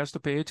everybody has to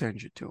pay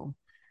attention to him.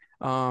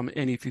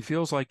 And if he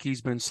feels like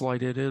he's been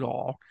slighted at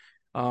all,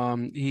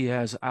 he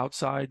has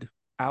outsized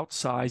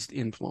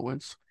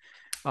influence.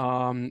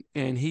 And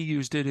he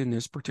used it in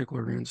this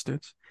particular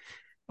instance,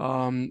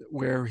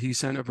 where he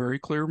sent a very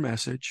clear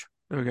message,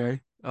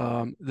 okay,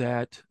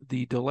 that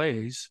the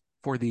delays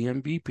for the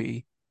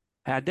MVP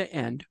had to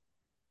end,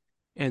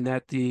 and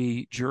that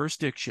the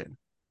jurisdiction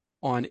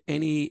on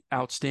any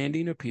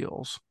outstanding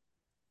appeals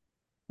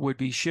would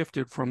be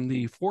shifted from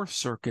the Fourth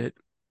Circuit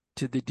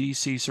to the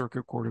D.C.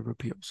 Circuit Court of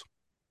Appeals.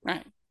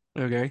 Right.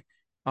 Okay.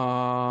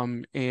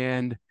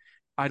 And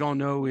I don't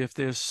know if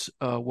this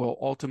will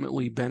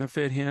ultimately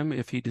benefit him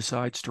if he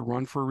decides to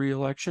run for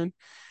re-election.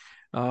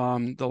 The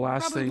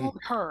last Probably thing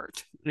won't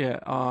hurt. Yeah.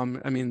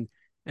 I mean,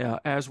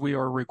 as we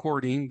are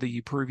recording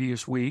the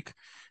previous week,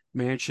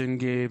 Manchin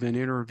gave an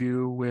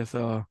interview with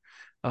a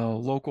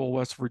local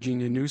West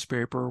Virginia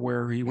newspaper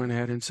where he went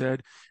ahead and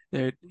said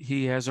that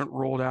he hasn't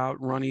rolled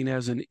out running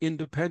as an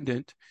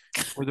independent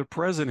for the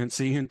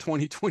presidency in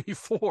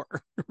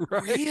 2024.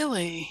 Right?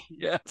 Really?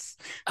 Yes.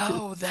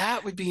 Oh,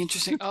 that would be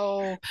interesting.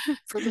 Oh,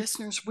 for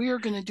listeners, we are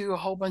going to do a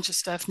whole bunch of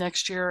stuff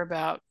next year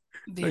about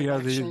the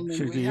election,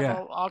 and we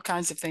have all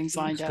kinds of things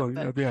lined up.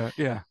 But,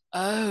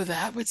 oh,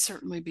 that would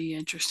certainly be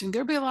interesting.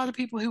 There'd be a lot of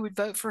people who would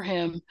vote for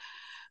him.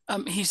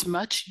 He's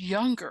much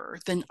younger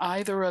than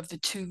either of the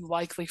two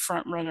likely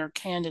front-runner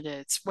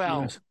candidates.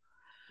 Well, Yes.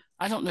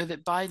 I don't know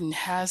that Biden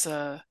has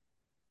an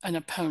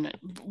opponent.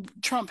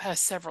 Trump has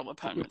several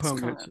opponents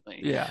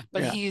currently,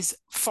 but he's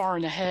far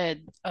and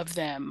ahead of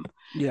them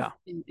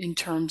in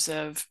terms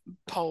of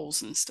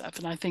polls and stuff.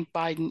 And I think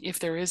Biden, if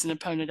there is an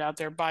opponent out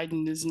there,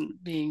 Biden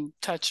isn't being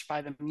touched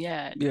by them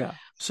yet. Yeah.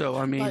 So,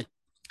 I mean,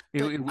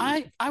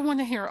 I want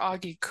to hear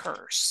Aughie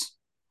curse.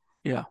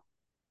 Yeah.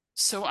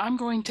 So I'm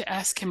going to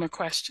ask him a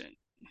question.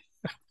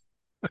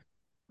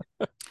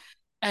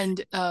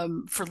 And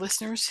for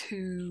listeners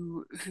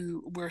who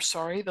we're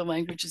sorry, the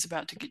language is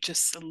about to get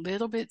just a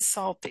little bit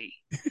salty.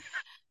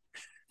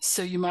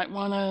 So you might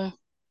want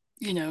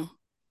to,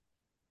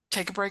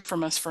 take a break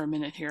from us for a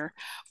minute here.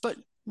 But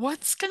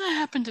what's going to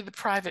happen to the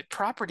private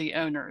property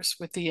owners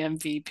with the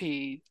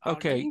MVP? Aughie?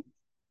 Okay,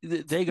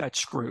 they got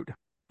screwed.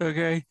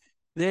 Okay,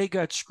 they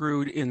got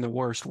screwed in the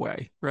worst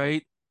way,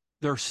 right?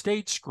 Their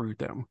state screwed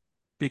them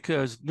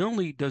because not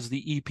only does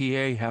the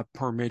EPA have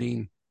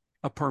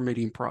a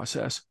permitting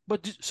process,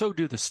 but so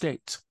do the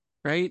states,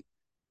 right?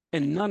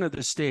 And none of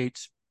the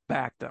states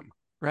back them,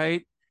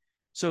 right?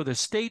 So the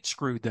state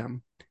screwed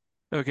them,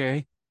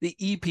 okay? The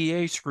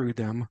EPA screwed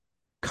them,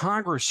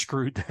 Congress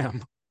screwed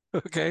them,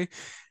 okay?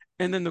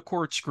 And then the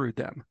court screwed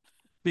them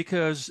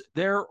because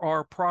there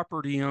are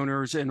property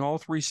owners in all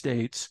three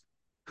states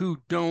who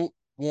don't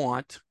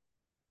want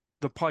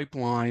the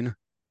pipeline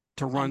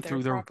to run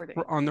through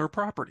on their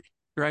property,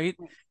 right?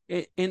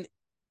 And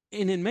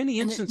in many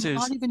instances, and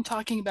not even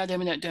talking about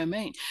eminent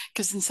domain,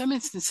 because in some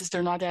instances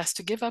they're not asked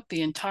to give up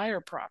the entire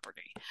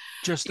property.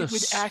 It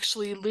would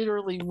actually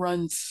literally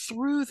run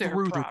through their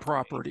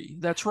property.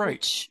 That's right.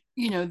 Which,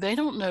 they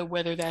don't know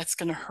whether that's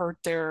going to hurt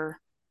their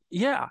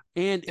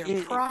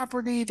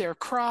property, their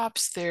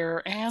crops,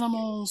 their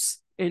animals.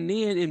 And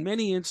in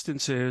many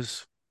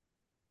instances,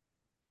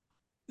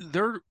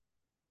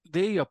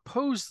 they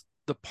oppose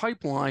the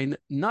pipeline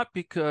not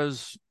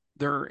because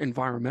they're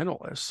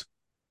environmentalists.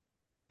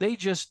 They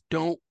just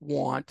don't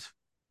want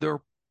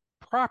their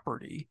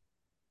property,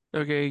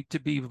 okay, to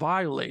be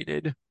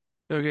violated,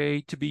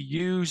 okay, to be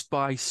used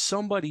by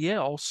somebody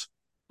else,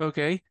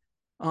 okay.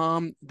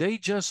 They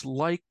just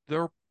like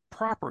their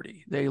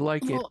property. They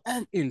like it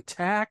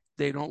intact.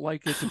 They don't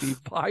like it to be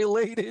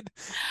violated,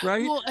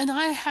 right? Well, and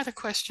I had a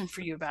question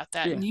for you about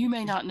that, and you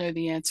may not know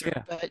the answer,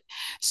 but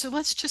so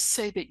let's just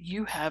say that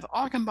you have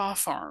Augenbaugh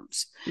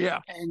Farms,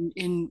 and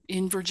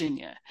in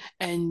Virginia,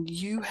 and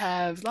you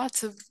have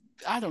lots of,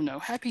 I don't know,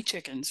 happy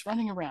chickens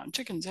running around,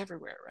 chickens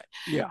everywhere, right?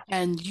 Yeah.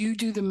 And you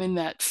do them in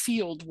that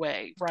field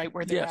way, right,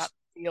 where they're out in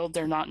the field,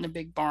 they're not in a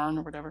big barn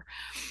or whatever.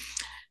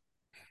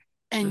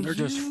 And they're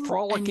just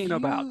frolicking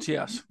about,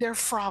 yes. They're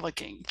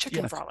frolicking,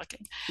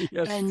 frolicking.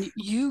 Yes. And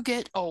you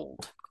get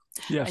old.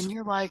 Yes. And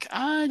you're like,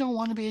 I don't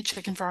want to be a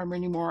chicken farmer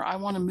anymore. I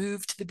want to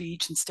move to the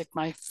beach and stick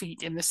my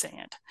feet in the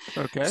sand.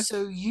 Okay.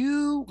 So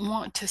you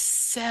want to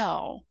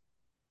sell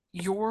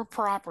your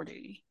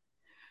property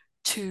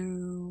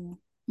to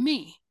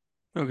me.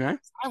 Okay.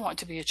 I want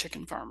to be a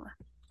chicken farmer.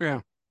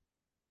 Yeah.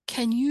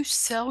 Can you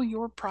sell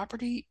your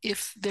property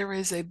if there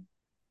is a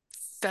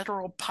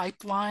federal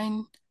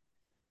pipeline?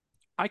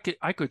 I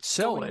could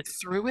sell it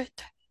through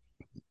it.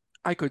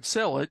 I could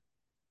sell it,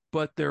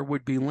 but there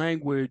would be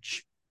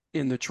language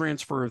in the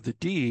transfer of the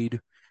deed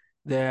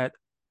that,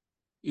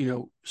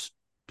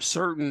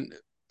 certain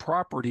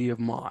property of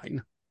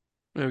mine,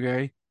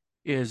 okay,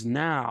 is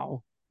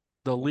now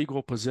the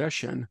legal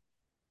possession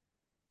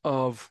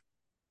of,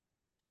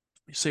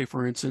 say,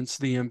 for instance,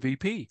 the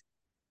MVP.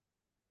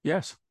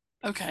 Yes.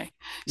 Okay.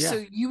 Yeah.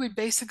 So you would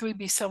basically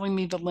be selling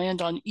me the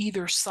land on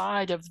either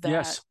side of that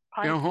Yes.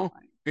 pipeline.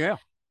 Yeah.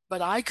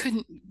 But I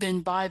couldn't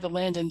then buy the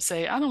land and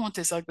say, I don't want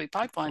this ugly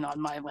pipeline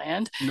on my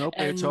land. Nope.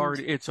 It's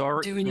already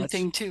do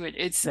anything to it.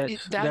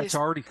 That is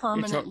already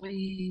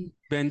permanently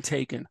been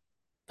taken.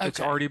 Okay. It's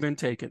already been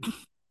taken.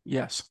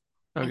 Yes.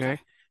 Okay.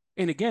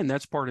 And again,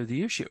 that's part of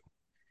the issue.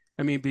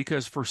 I mean,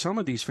 because for some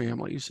of these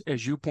families,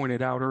 as you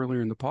pointed out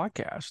earlier in the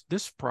podcast,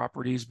 this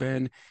property's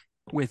been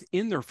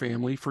within their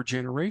family for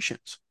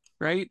generations,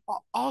 right?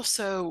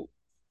 Also,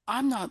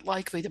 I'm not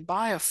likely to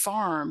buy a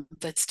farm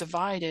that's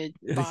divided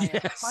by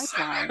a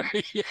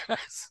pipeline.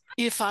 Yes.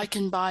 If I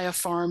can buy a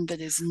farm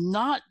that is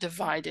not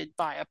divided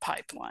by a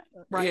pipeline,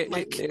 right?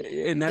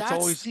 And that's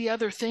always the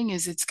other thing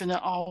is it's going to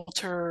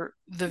alter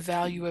the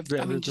value of,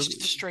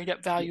 just straight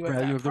up value of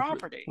that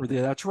property.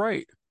 That's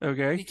right.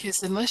 Okay.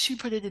 Because unless you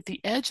put it at the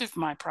edge of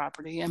my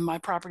property and my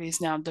property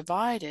is now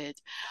divided,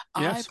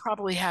 I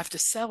probably have to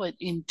sell it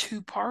in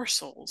 2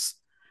 parcels.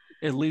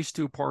 At least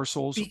 2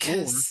 parcels.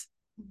 Because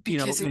it won't be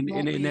as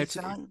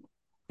valuable.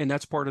 And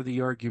that's part of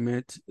the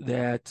argument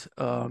that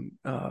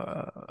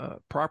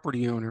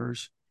property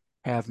owners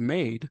have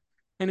made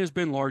and has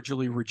been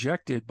largely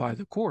rejected by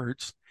the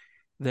courts,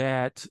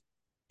 that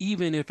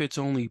even if it's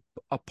only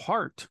a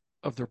part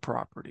of their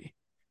property,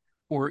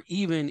 or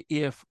even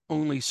if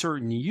only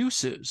certain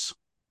uses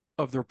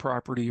of their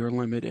property are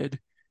limited,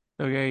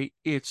 okay,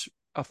 it's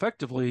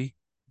effectively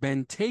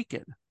been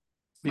taken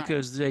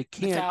because they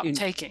can't. Without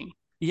taking.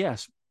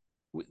 Yes,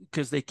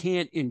 because they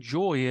can't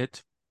enjoy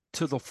it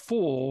to the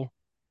full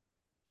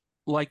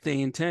like they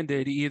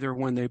intended, either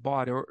when they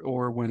bought it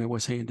or when it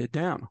was handed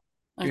down.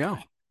 Okay. Yeah.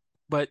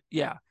 But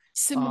yeah.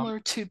 Similar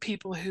to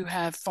people who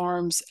have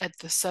farms at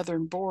the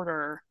southern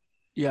border.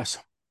 Yes.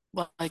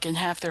 Like, and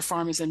half their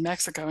farm is in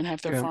Mexico and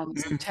half their farm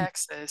is in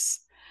Texas.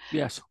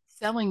 Yes.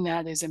 Selling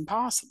that is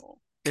impossible.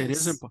 It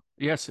is.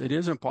 Yes, it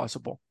is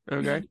impossible.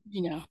 Okay.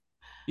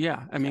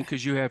 Yeah. I mean,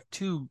 because you have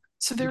 2.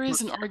 So there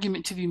is an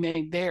argument to be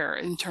made there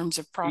in terms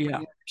of property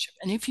ownership.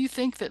 And if you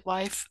think that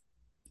life,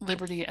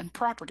 liberty, and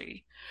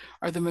property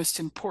are the most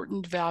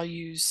important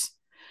values,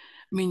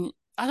 I mean,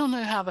 I don't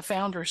know how the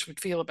founders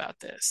would feel about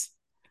this.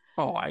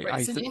 Oh,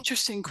 it's an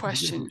interesting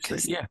question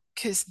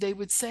because they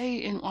would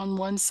say on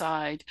one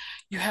side,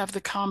 you have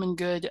the common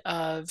good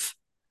of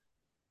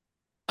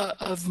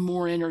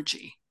more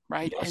energy,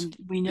 right? Yes. And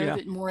we know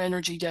that more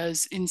energy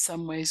does in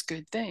some ways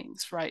good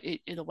things, right?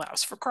 It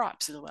allows for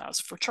crops, it allows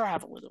for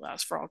travel, it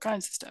allows for all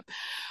kinds of stuff.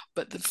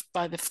 But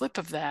by the flip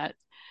of that,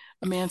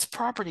 a man's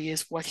property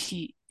is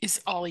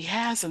all he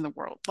has in the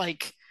world.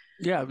 Like,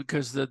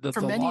 because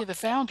for many of the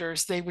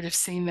founders, they would have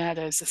seen that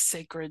as a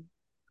sacred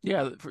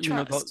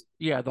trust.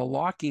 The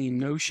locking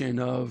notion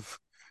of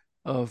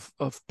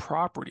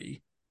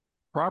property.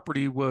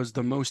 Property was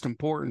the most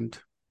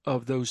important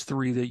of those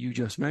 3 that you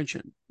just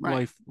mentioned. Right.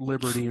 Life,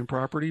 liberty, and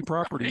property.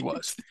 Property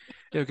was.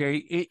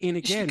 Okay. And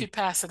again, you could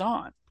pass it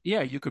on.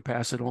 Yeah, you could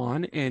pass it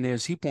on. And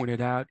as he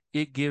pointed out,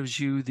 it gives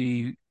you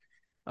the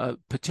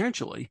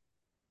potentially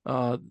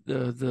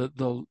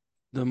the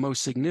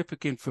most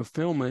significant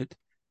fulfillment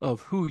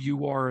of who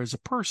you are as a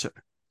person.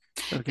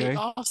 Okay. It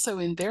also,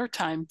 in their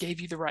time, gave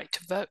you the right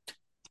to vote.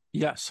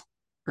 Yes.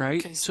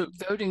 Right. Because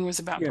voting was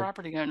about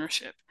property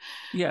ownership.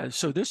 Yeah.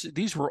 So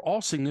these were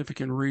all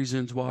significant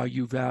reasons why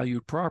you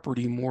valued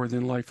property more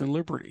than life and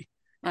liberty,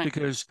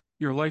 because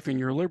your life and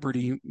your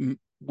liberty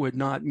would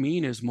not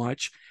mean as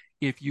much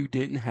if you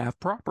didn't have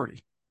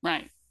property.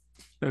 Right.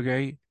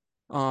 Okay.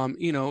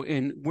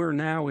 And we're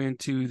now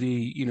into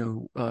the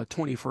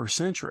 21st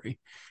century,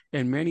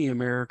 and many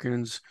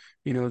Americans,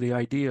 the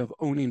idea of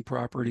owning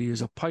property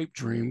is a pipe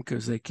dream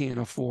because they can't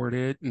afford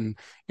it, and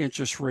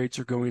interest rates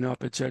are going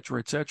up, et cetera,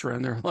 et cetera.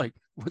 And they're like,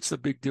 what's the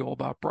big deal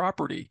about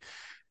property?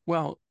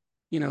 Well,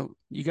 you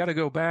got to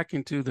go back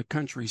into the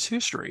country's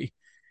history,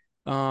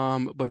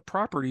 but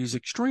property is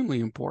extremely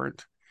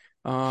important.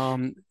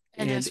 And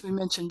as we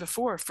mentioned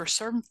before, for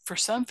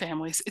some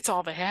families, it's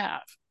all they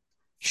have.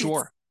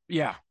 Sure.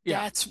 Yeah.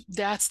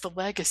 That's the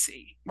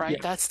legacy, right?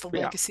 That's the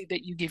legacy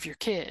that you give your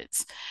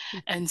kids.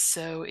 And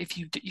so if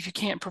you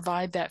can't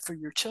provide that for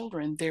your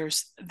children,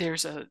 there's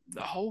a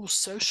whole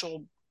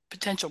social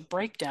potential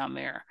breakdown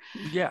there.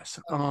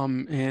 Yes.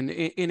 And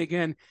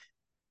again,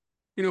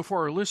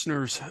 for our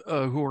listeners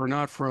who are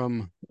not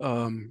from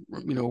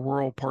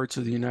rural parts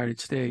of the United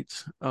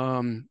States,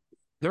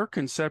 their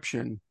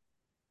conception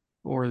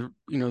or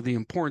the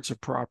importance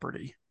of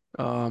property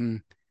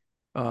off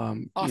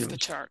the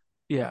chart.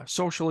 Yeah,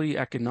 socially,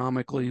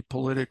 economically,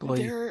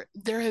 politically.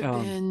 There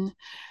have been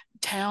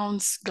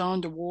towns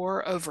gone to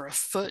war over a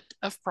foot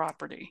of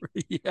property.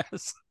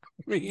 Yes.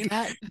 I mean,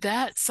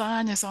 that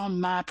sign is on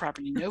my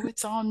property. No,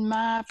 it's on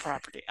my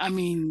property. I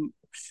mean,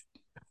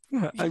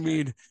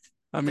 the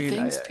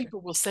things people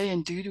will say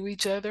and do to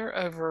each other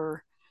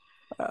over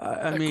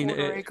I a mean,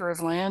 quarter acre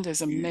of land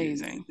is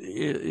amazing.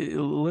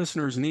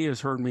 Listeners,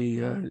 Nia's heard me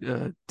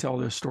tell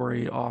this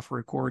story off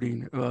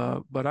recording,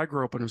 but I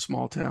grew up in a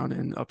small town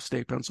in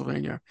upstate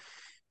Pennsylvania,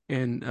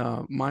 and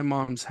my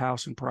mom's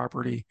house and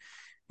property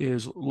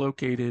is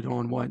located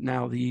on what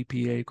now the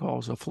EPA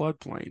calls a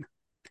floodplain.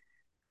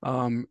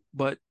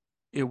 But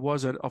it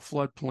wasn't a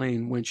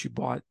floodplain when she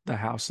bought the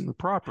house and the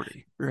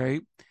property,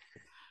 right?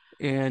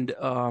 And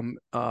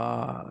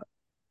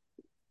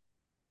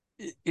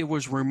it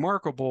was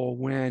remarkable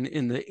when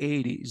in the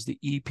 80s, the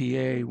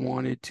EPA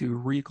wanted to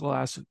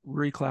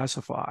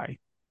reclassify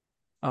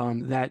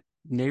that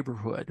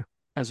neighborhood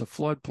as a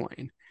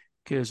floodplain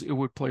because it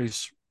would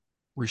place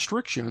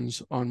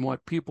restrictions on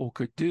what people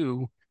could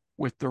do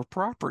with their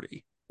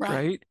property,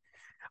 right?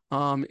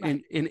 Right.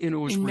 And it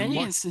was in many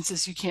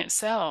instances you can't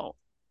sell.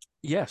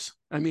 Yes,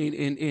 I mean,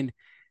 and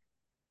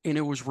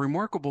it was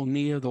remarkable,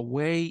 Nia, the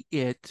way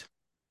it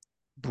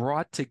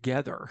brought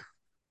together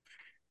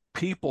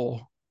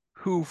people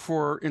who,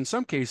 for in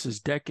some cases,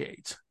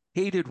 decades,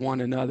 hated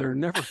one another,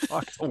 never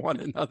talked to one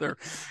another,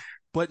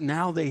 but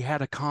now they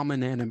had a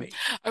common enemy.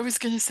 I was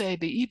going to say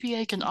the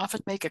EPA can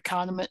often make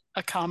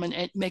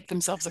make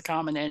themselves a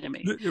common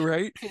enemy,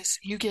 right? Because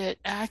you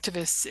get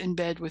activists in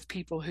bed with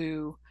people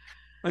who,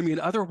 I mean,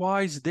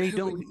 otherwise they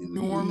don't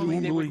normally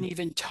they wouldn't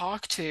even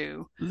talk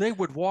to. They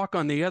would walk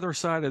on the other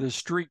side of the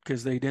street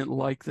because they didn't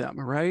like them,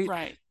 right?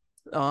 Right.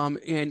 And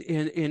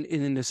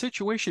the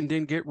situation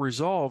didn't get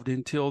resolved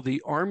until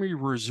the Army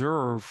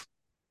Reserve.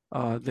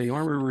 The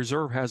Army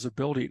Reserve has a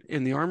building,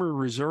 and the Army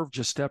Reserve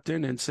just stepped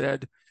in and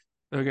said,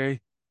 "Okay,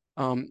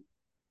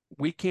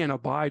 we can't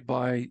abide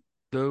by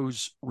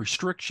those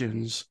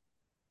restrictions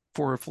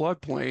for a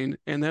floodplain."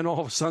 And then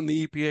all of a sudden,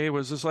 the EPA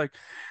was just like,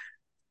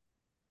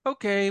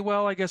 "Okay,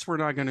 well, I guess we're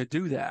not going to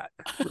do that,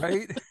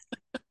 right?"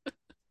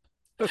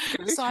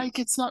 Okay. Psych,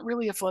 it's not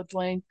really a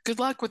floodplain. Good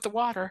luck with the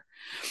water.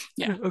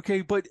 Yeah.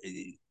 Okay, but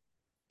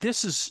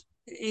this is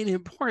an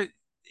important.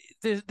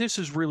 This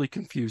is really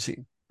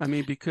confusing. I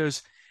mean,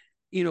 because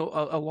a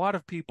lot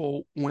of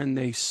people, when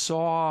they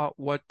saw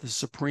what the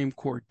Supreme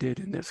Court did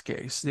in this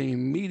case, they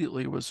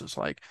immediately was just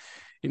like,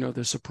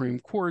 the Supreme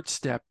Court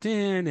stepped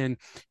in, and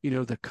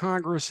the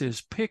Congress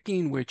is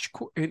picking which,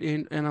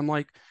 and I'm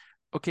like,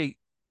 okay,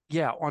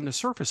 yeah, on the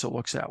surface it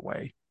looks that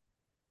way,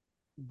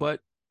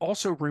 but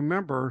also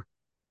remember,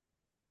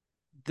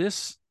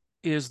 this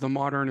is the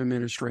modern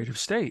administrative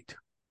state.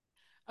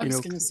 I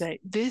was going to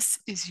say, this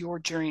is your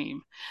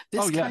dream.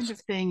 This kind of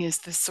thing is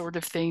the sort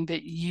of thing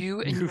that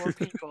you and your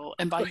people,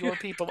 and by your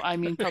people, I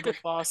mean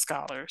public law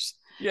scholars.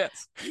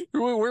 Yes.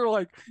 We're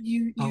like,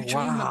 you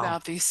dream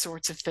about these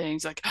sorts of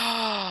things like,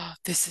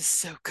 this is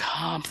so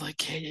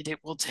complicated. It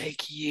will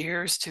take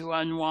years to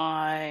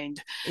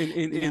unwind.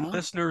 In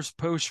listeners'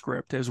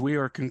 postscript, as we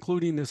are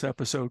concluding this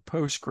episode,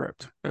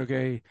 postscript,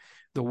 okay,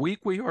 the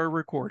week we are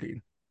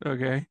recording,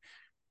 okay,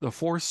 the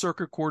Fourth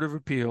Circuit Court of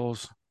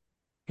Appeals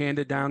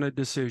handed down a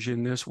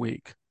decision this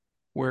week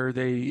where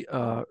they,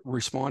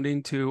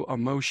 responding to a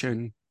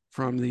motion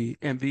from the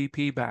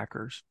MVP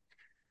backers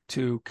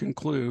to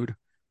conclude,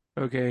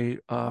 okay,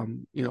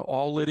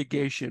 all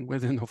litigation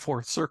within the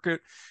Fourth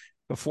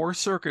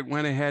Circuit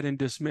went ahead and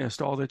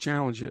dismissed all the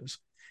challenges.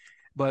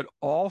 But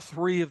all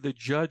three of the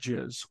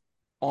judges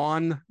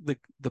on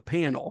the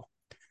panel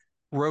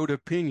wrote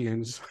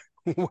opinions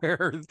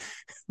where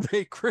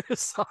they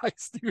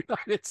criticized the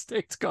United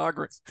States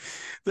Congress.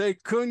 They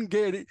couldn't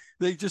get it.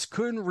 They just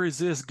couldn't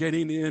resist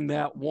getting in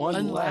that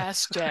one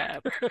last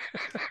jab.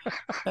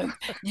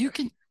 You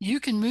can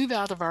move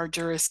out of our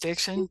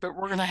jurisdiction, but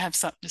we're going to have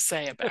something to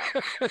say about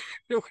it.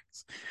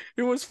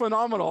 It was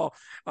phenomenal.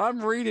 I'm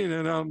reading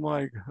and I'm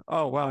like,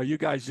 oh, wow, you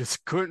guys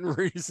just couldn't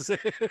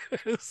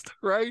resist,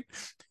 right?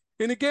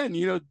 And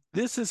again,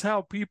 this is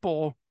how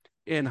people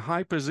in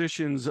high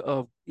positions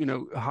of,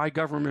 high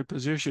government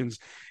positions,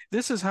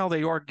 this is how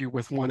they argue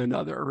with one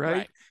another,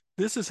 right?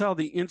 This is how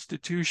the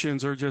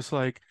institutions are just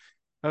like,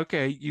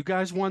 okay, you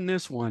guys won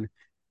this one,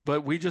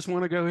 but we just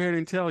want to go ahead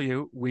and tell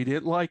you we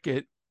didn't like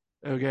it,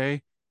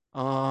 okay?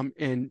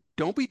 And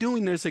don't be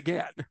doing this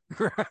again.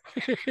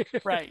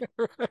 Right.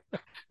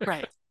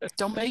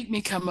 Don't make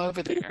me come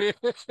over there.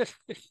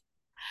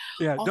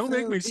 Yeah, don't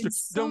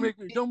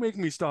make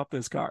me stop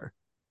this car.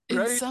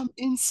 In some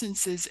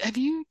instances,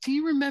 do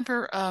you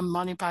remember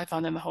Monty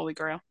Python and the Holy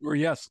Grail?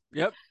 Yes.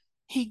 Yep.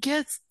 He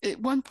gets, at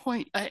one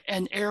point,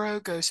 an arrow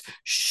goes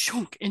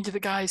shunk into the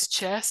guy's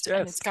chest,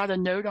 and it's got a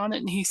note on it,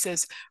 and he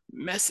says,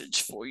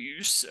 "Message for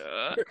you,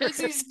 sir," as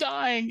he's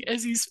dying,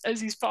 as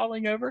he's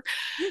falling over.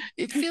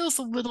 It feels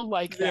a little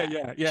like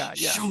that. Yeah.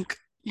 Shunk.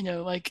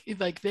 Like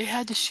they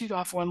had to shoot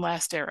off one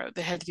last arrow.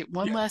 They had to get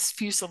one last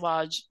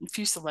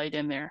fusillade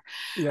in there.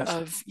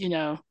 Of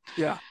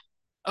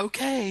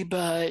okay,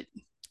 but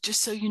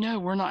just so you know,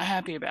 we're not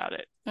happy about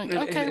it. Like,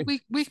 okay,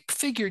 we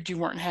figured you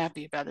weren't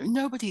happy about it.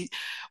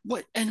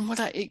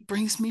 It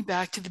brings me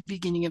back to the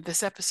beginning of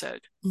this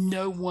episode.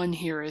 No one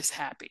here is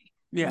happy.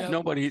 Yeah,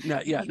 nobody.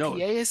 No, yeah, no.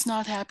 EPA is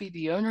not happy.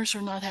 The owners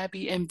are not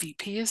happy.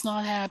 MVP is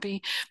not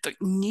happy.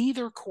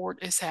 Neither court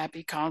is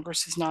happy.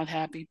 Congress is not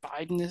happy.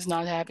 Biden is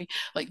not happy.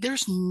 Like,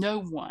 there's no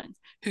one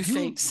who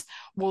thinks,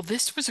 well,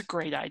 this was a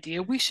great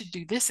idea. We should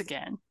do this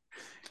again.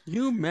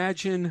 You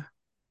imagine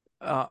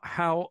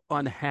how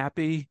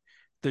unhappy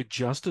the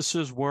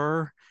justices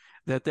were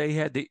that they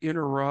had to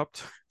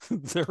interrupt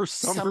their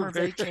summer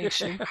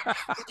vacation.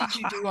 What did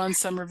you do on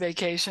summer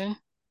vacation?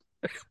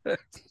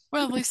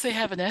 Well, at least they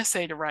have an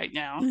essay to write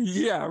now.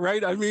 Yeah,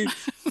 right. I mean,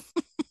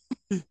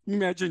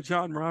 imagine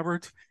John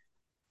Roberts.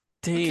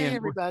 Damn, okay,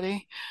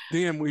 everybody.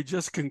 Damn, we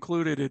just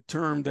concluded a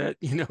term that,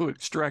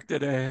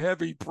 extracted a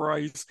heavy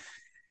price.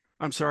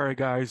 I'm sorry,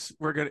 guys.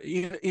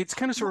 It's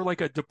kind of sort of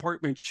like a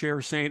department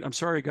chair saying, I'm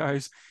sorry,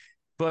 guys,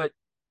 but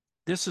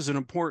this is an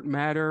important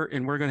matter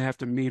and we're going to have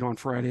to meet on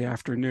Friday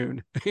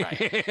afternoon.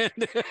 Right.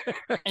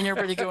 And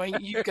everybody going,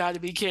 you've got to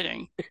be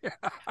kidding. Yeah.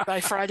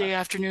 By Friday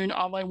afternoon,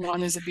 all I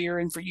want is a beer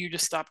and for you to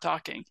stop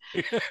talking.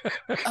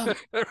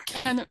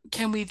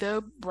 Can we,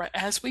 though,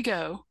 as we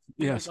go,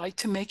 yes, I'd like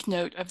to make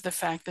note of the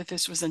fact that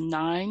this was a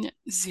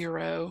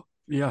 9-0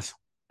 yes.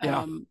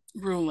 Yeah.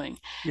 Ruling.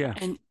 Yeah.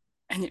 And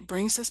it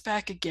brings us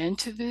back again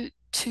to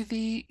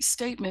the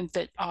statement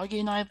that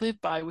Aughie and I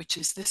live by, which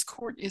is this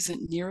court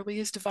isn't nearly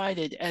as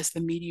divided as the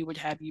media would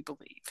have you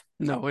believe.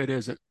 No, it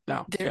isn't.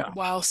 No.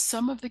 While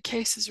some of the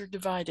cases are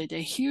divided,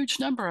 a huge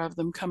number of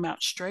them come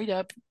out straight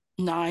up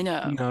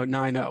 9-0. No,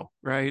 9-0,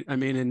 right? I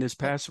mean, in this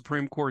past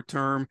Supreme Court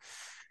term,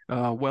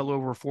 well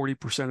over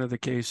 40% of the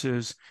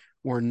cases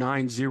were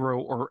 9-0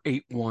 or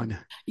 8-1.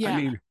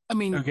 Yeah. I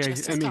mean, okay,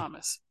 Justice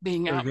Thomas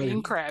being out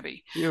being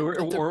crabby. Yeah, or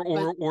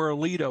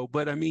Alito.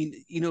 But I mean,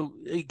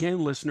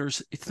 again,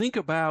 listeners, think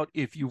about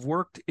if you've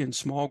worked in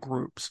small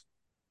groups.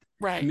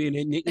 Right. I mean,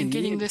 and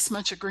getting this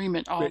much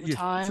agreement all the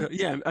time. So,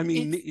 yeah. I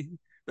mean,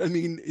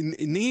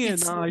 Nia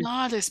and I. It's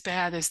not as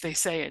bad as they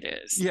say it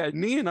is. Yeah.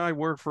 Nia and I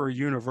work for a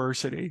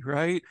university,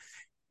 right?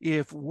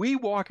 If we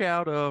walk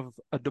out of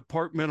a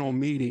departmental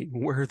meeting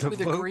where the with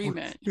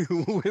agreement,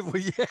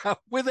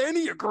 with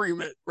any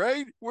agreement,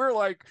 right? We're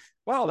like,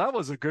 wow, that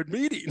was a good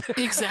meeting.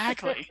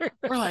 Exactly.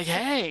 We're like,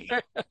 hey,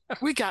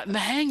 we gotten the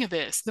hang of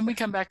this. Then we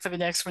come back for the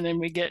next one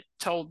and we get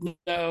told,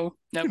 no,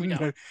 we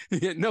don't.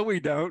 No, we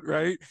don't,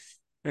 right?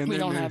 And we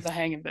don't have the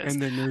hang of this. And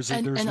then there's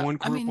one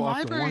group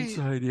off to one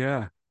side,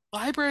 yeah.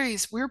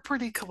 Libraries, we're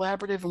pretty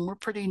collaborative and we're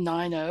pretty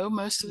 9-0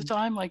 most of the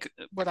time, like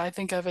what I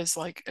think of as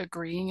like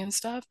agreeing and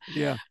stuff.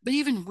 Yeah. But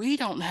even we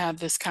don't have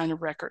this kind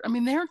of record. I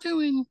mean, they're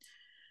doing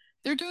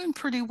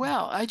pretty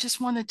well. I just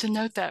wanted to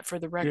note that for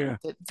the record,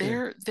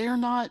 that they're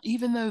not,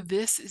 even though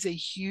this is a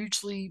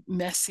hugely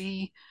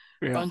messy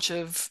bunch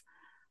of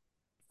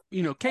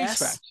case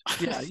facts.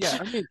 Yeah.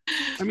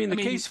 I mean, the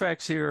case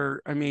facts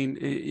here,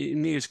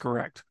 Nia is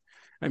correct.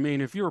 I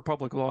mean, if you're a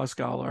public law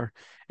scholar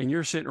and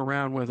you're sitting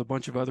around with a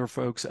bunch of other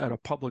folks at a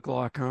public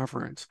law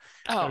conference,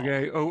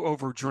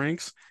 over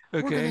drinks,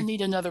 we're going to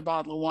need another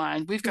bottle of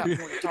wine. We've got more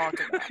to talk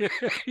about.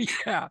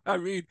 Yeah, I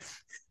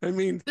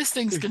mean, this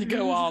thing's going to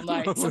go all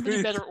night.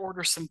 Somebody better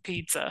order some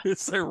pizza.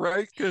 Is that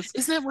right?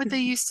 Isn't that what they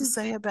used to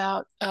say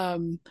about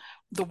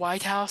the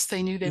White House?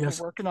 They knew they were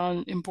working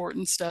on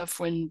important stuff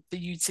when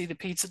you'd see the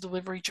pizza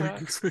delivery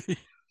trucks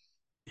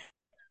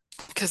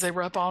because they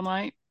were up all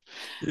night.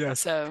 Yeah.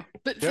 So,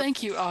 but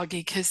thank you, Aughie,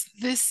 because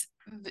this,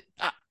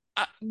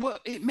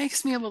 it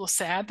makes me a little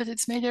sad that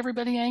it's made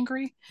everybody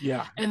angry.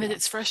 Yeah. And that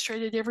it's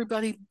frustrated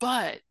everybody.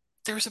 But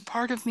there's a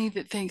part of me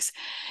that thinks,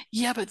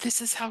 yeah, but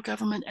this is how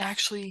government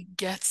actually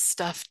gets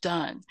stuff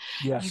done.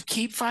 Yes. You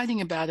keep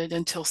fighting about it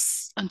until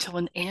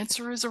an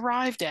answer is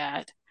arrived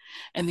at.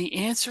 And the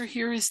answer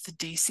here is the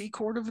DC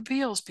Court of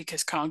Appeals,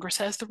 because Congress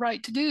has the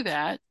right to do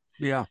that.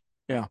 Yeah.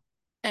 Yeah.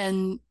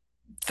 And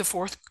the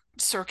Fourth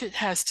Circuit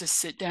has to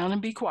sit down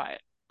and be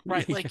quiet,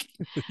 right? Like,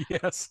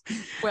 yes.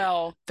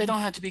 Well, they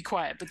don't have to be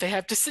quiet, but they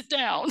have to sit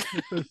down.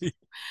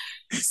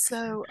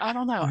 So I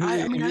don't know.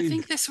 I mean, I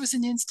think this was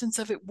an instance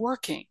of it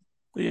working.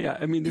 Yeah,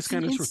 I mean, it's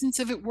an instance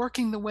of it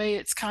working the way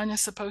it's kind of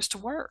supposed to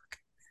work.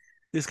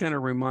 This kind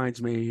of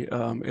reminds me,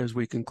 as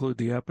we conclude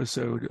the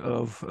episode,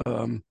 of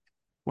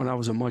when I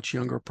was a much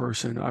younger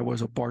person. I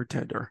was a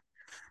bartender.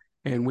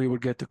 And we would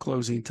get to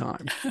closing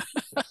time.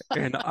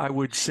 And I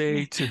would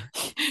say to...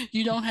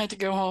 You don't have to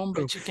go home,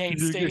 but you can't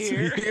stay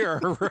here.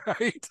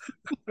 Right?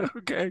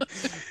 Okay.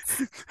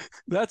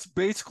 That's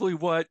basically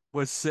what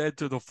was said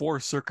to the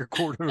Fourth Circuit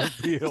Court of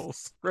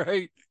Appeals,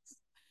 right?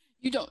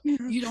 You don't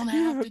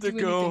have to do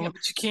anything,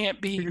 but you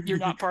can't be... You're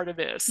not part of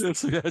this.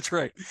 That's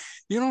right.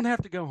 You don't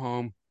have to go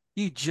home.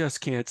 You just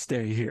can't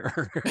stay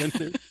here.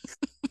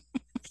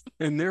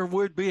 And there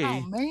would be,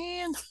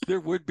 there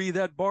would be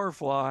that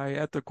barfly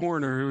at the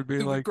corner who would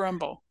be like,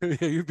 grumble.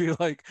 You'd be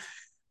like,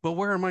 but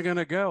where am I going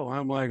to go?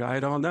 I'm like, I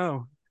don't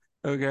know.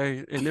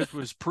 Okay. And this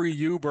was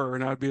pre-Uber.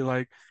 And I'd be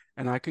like,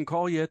 and I can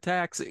call you a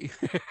taxi.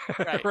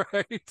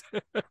 Right.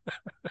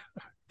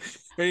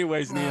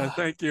 Anyways, Nia,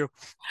 thank you.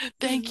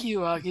 Thank you,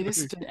 Aughie. This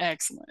has been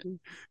excellent.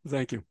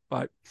 Thank you.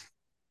 Bye.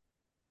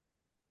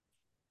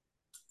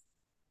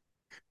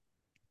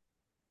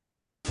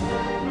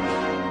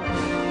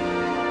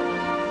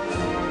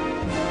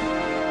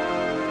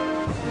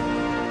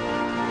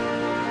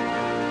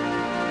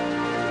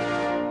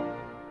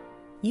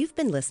 You've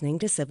been listening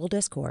to Civil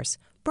Discourse,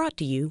 brought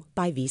to you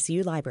by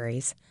VCU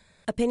Libraries.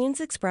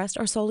 Opinions expressed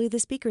are solely the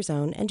speaker's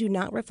own and do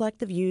not reflect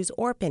the views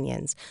or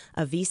opinions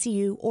of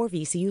VCU or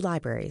VCU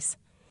Libraries.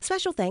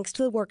 Special thanks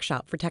to the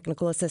Workshop for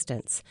Technical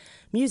Assistance.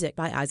 Music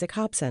by Isaac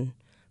Hobson.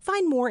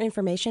 Find more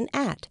information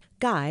at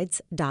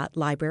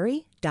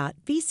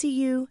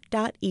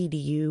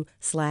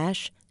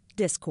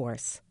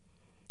guides.library.vcu.edu/discourse.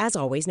 As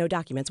always, no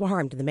documents were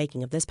harmed in the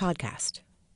making of this podcast.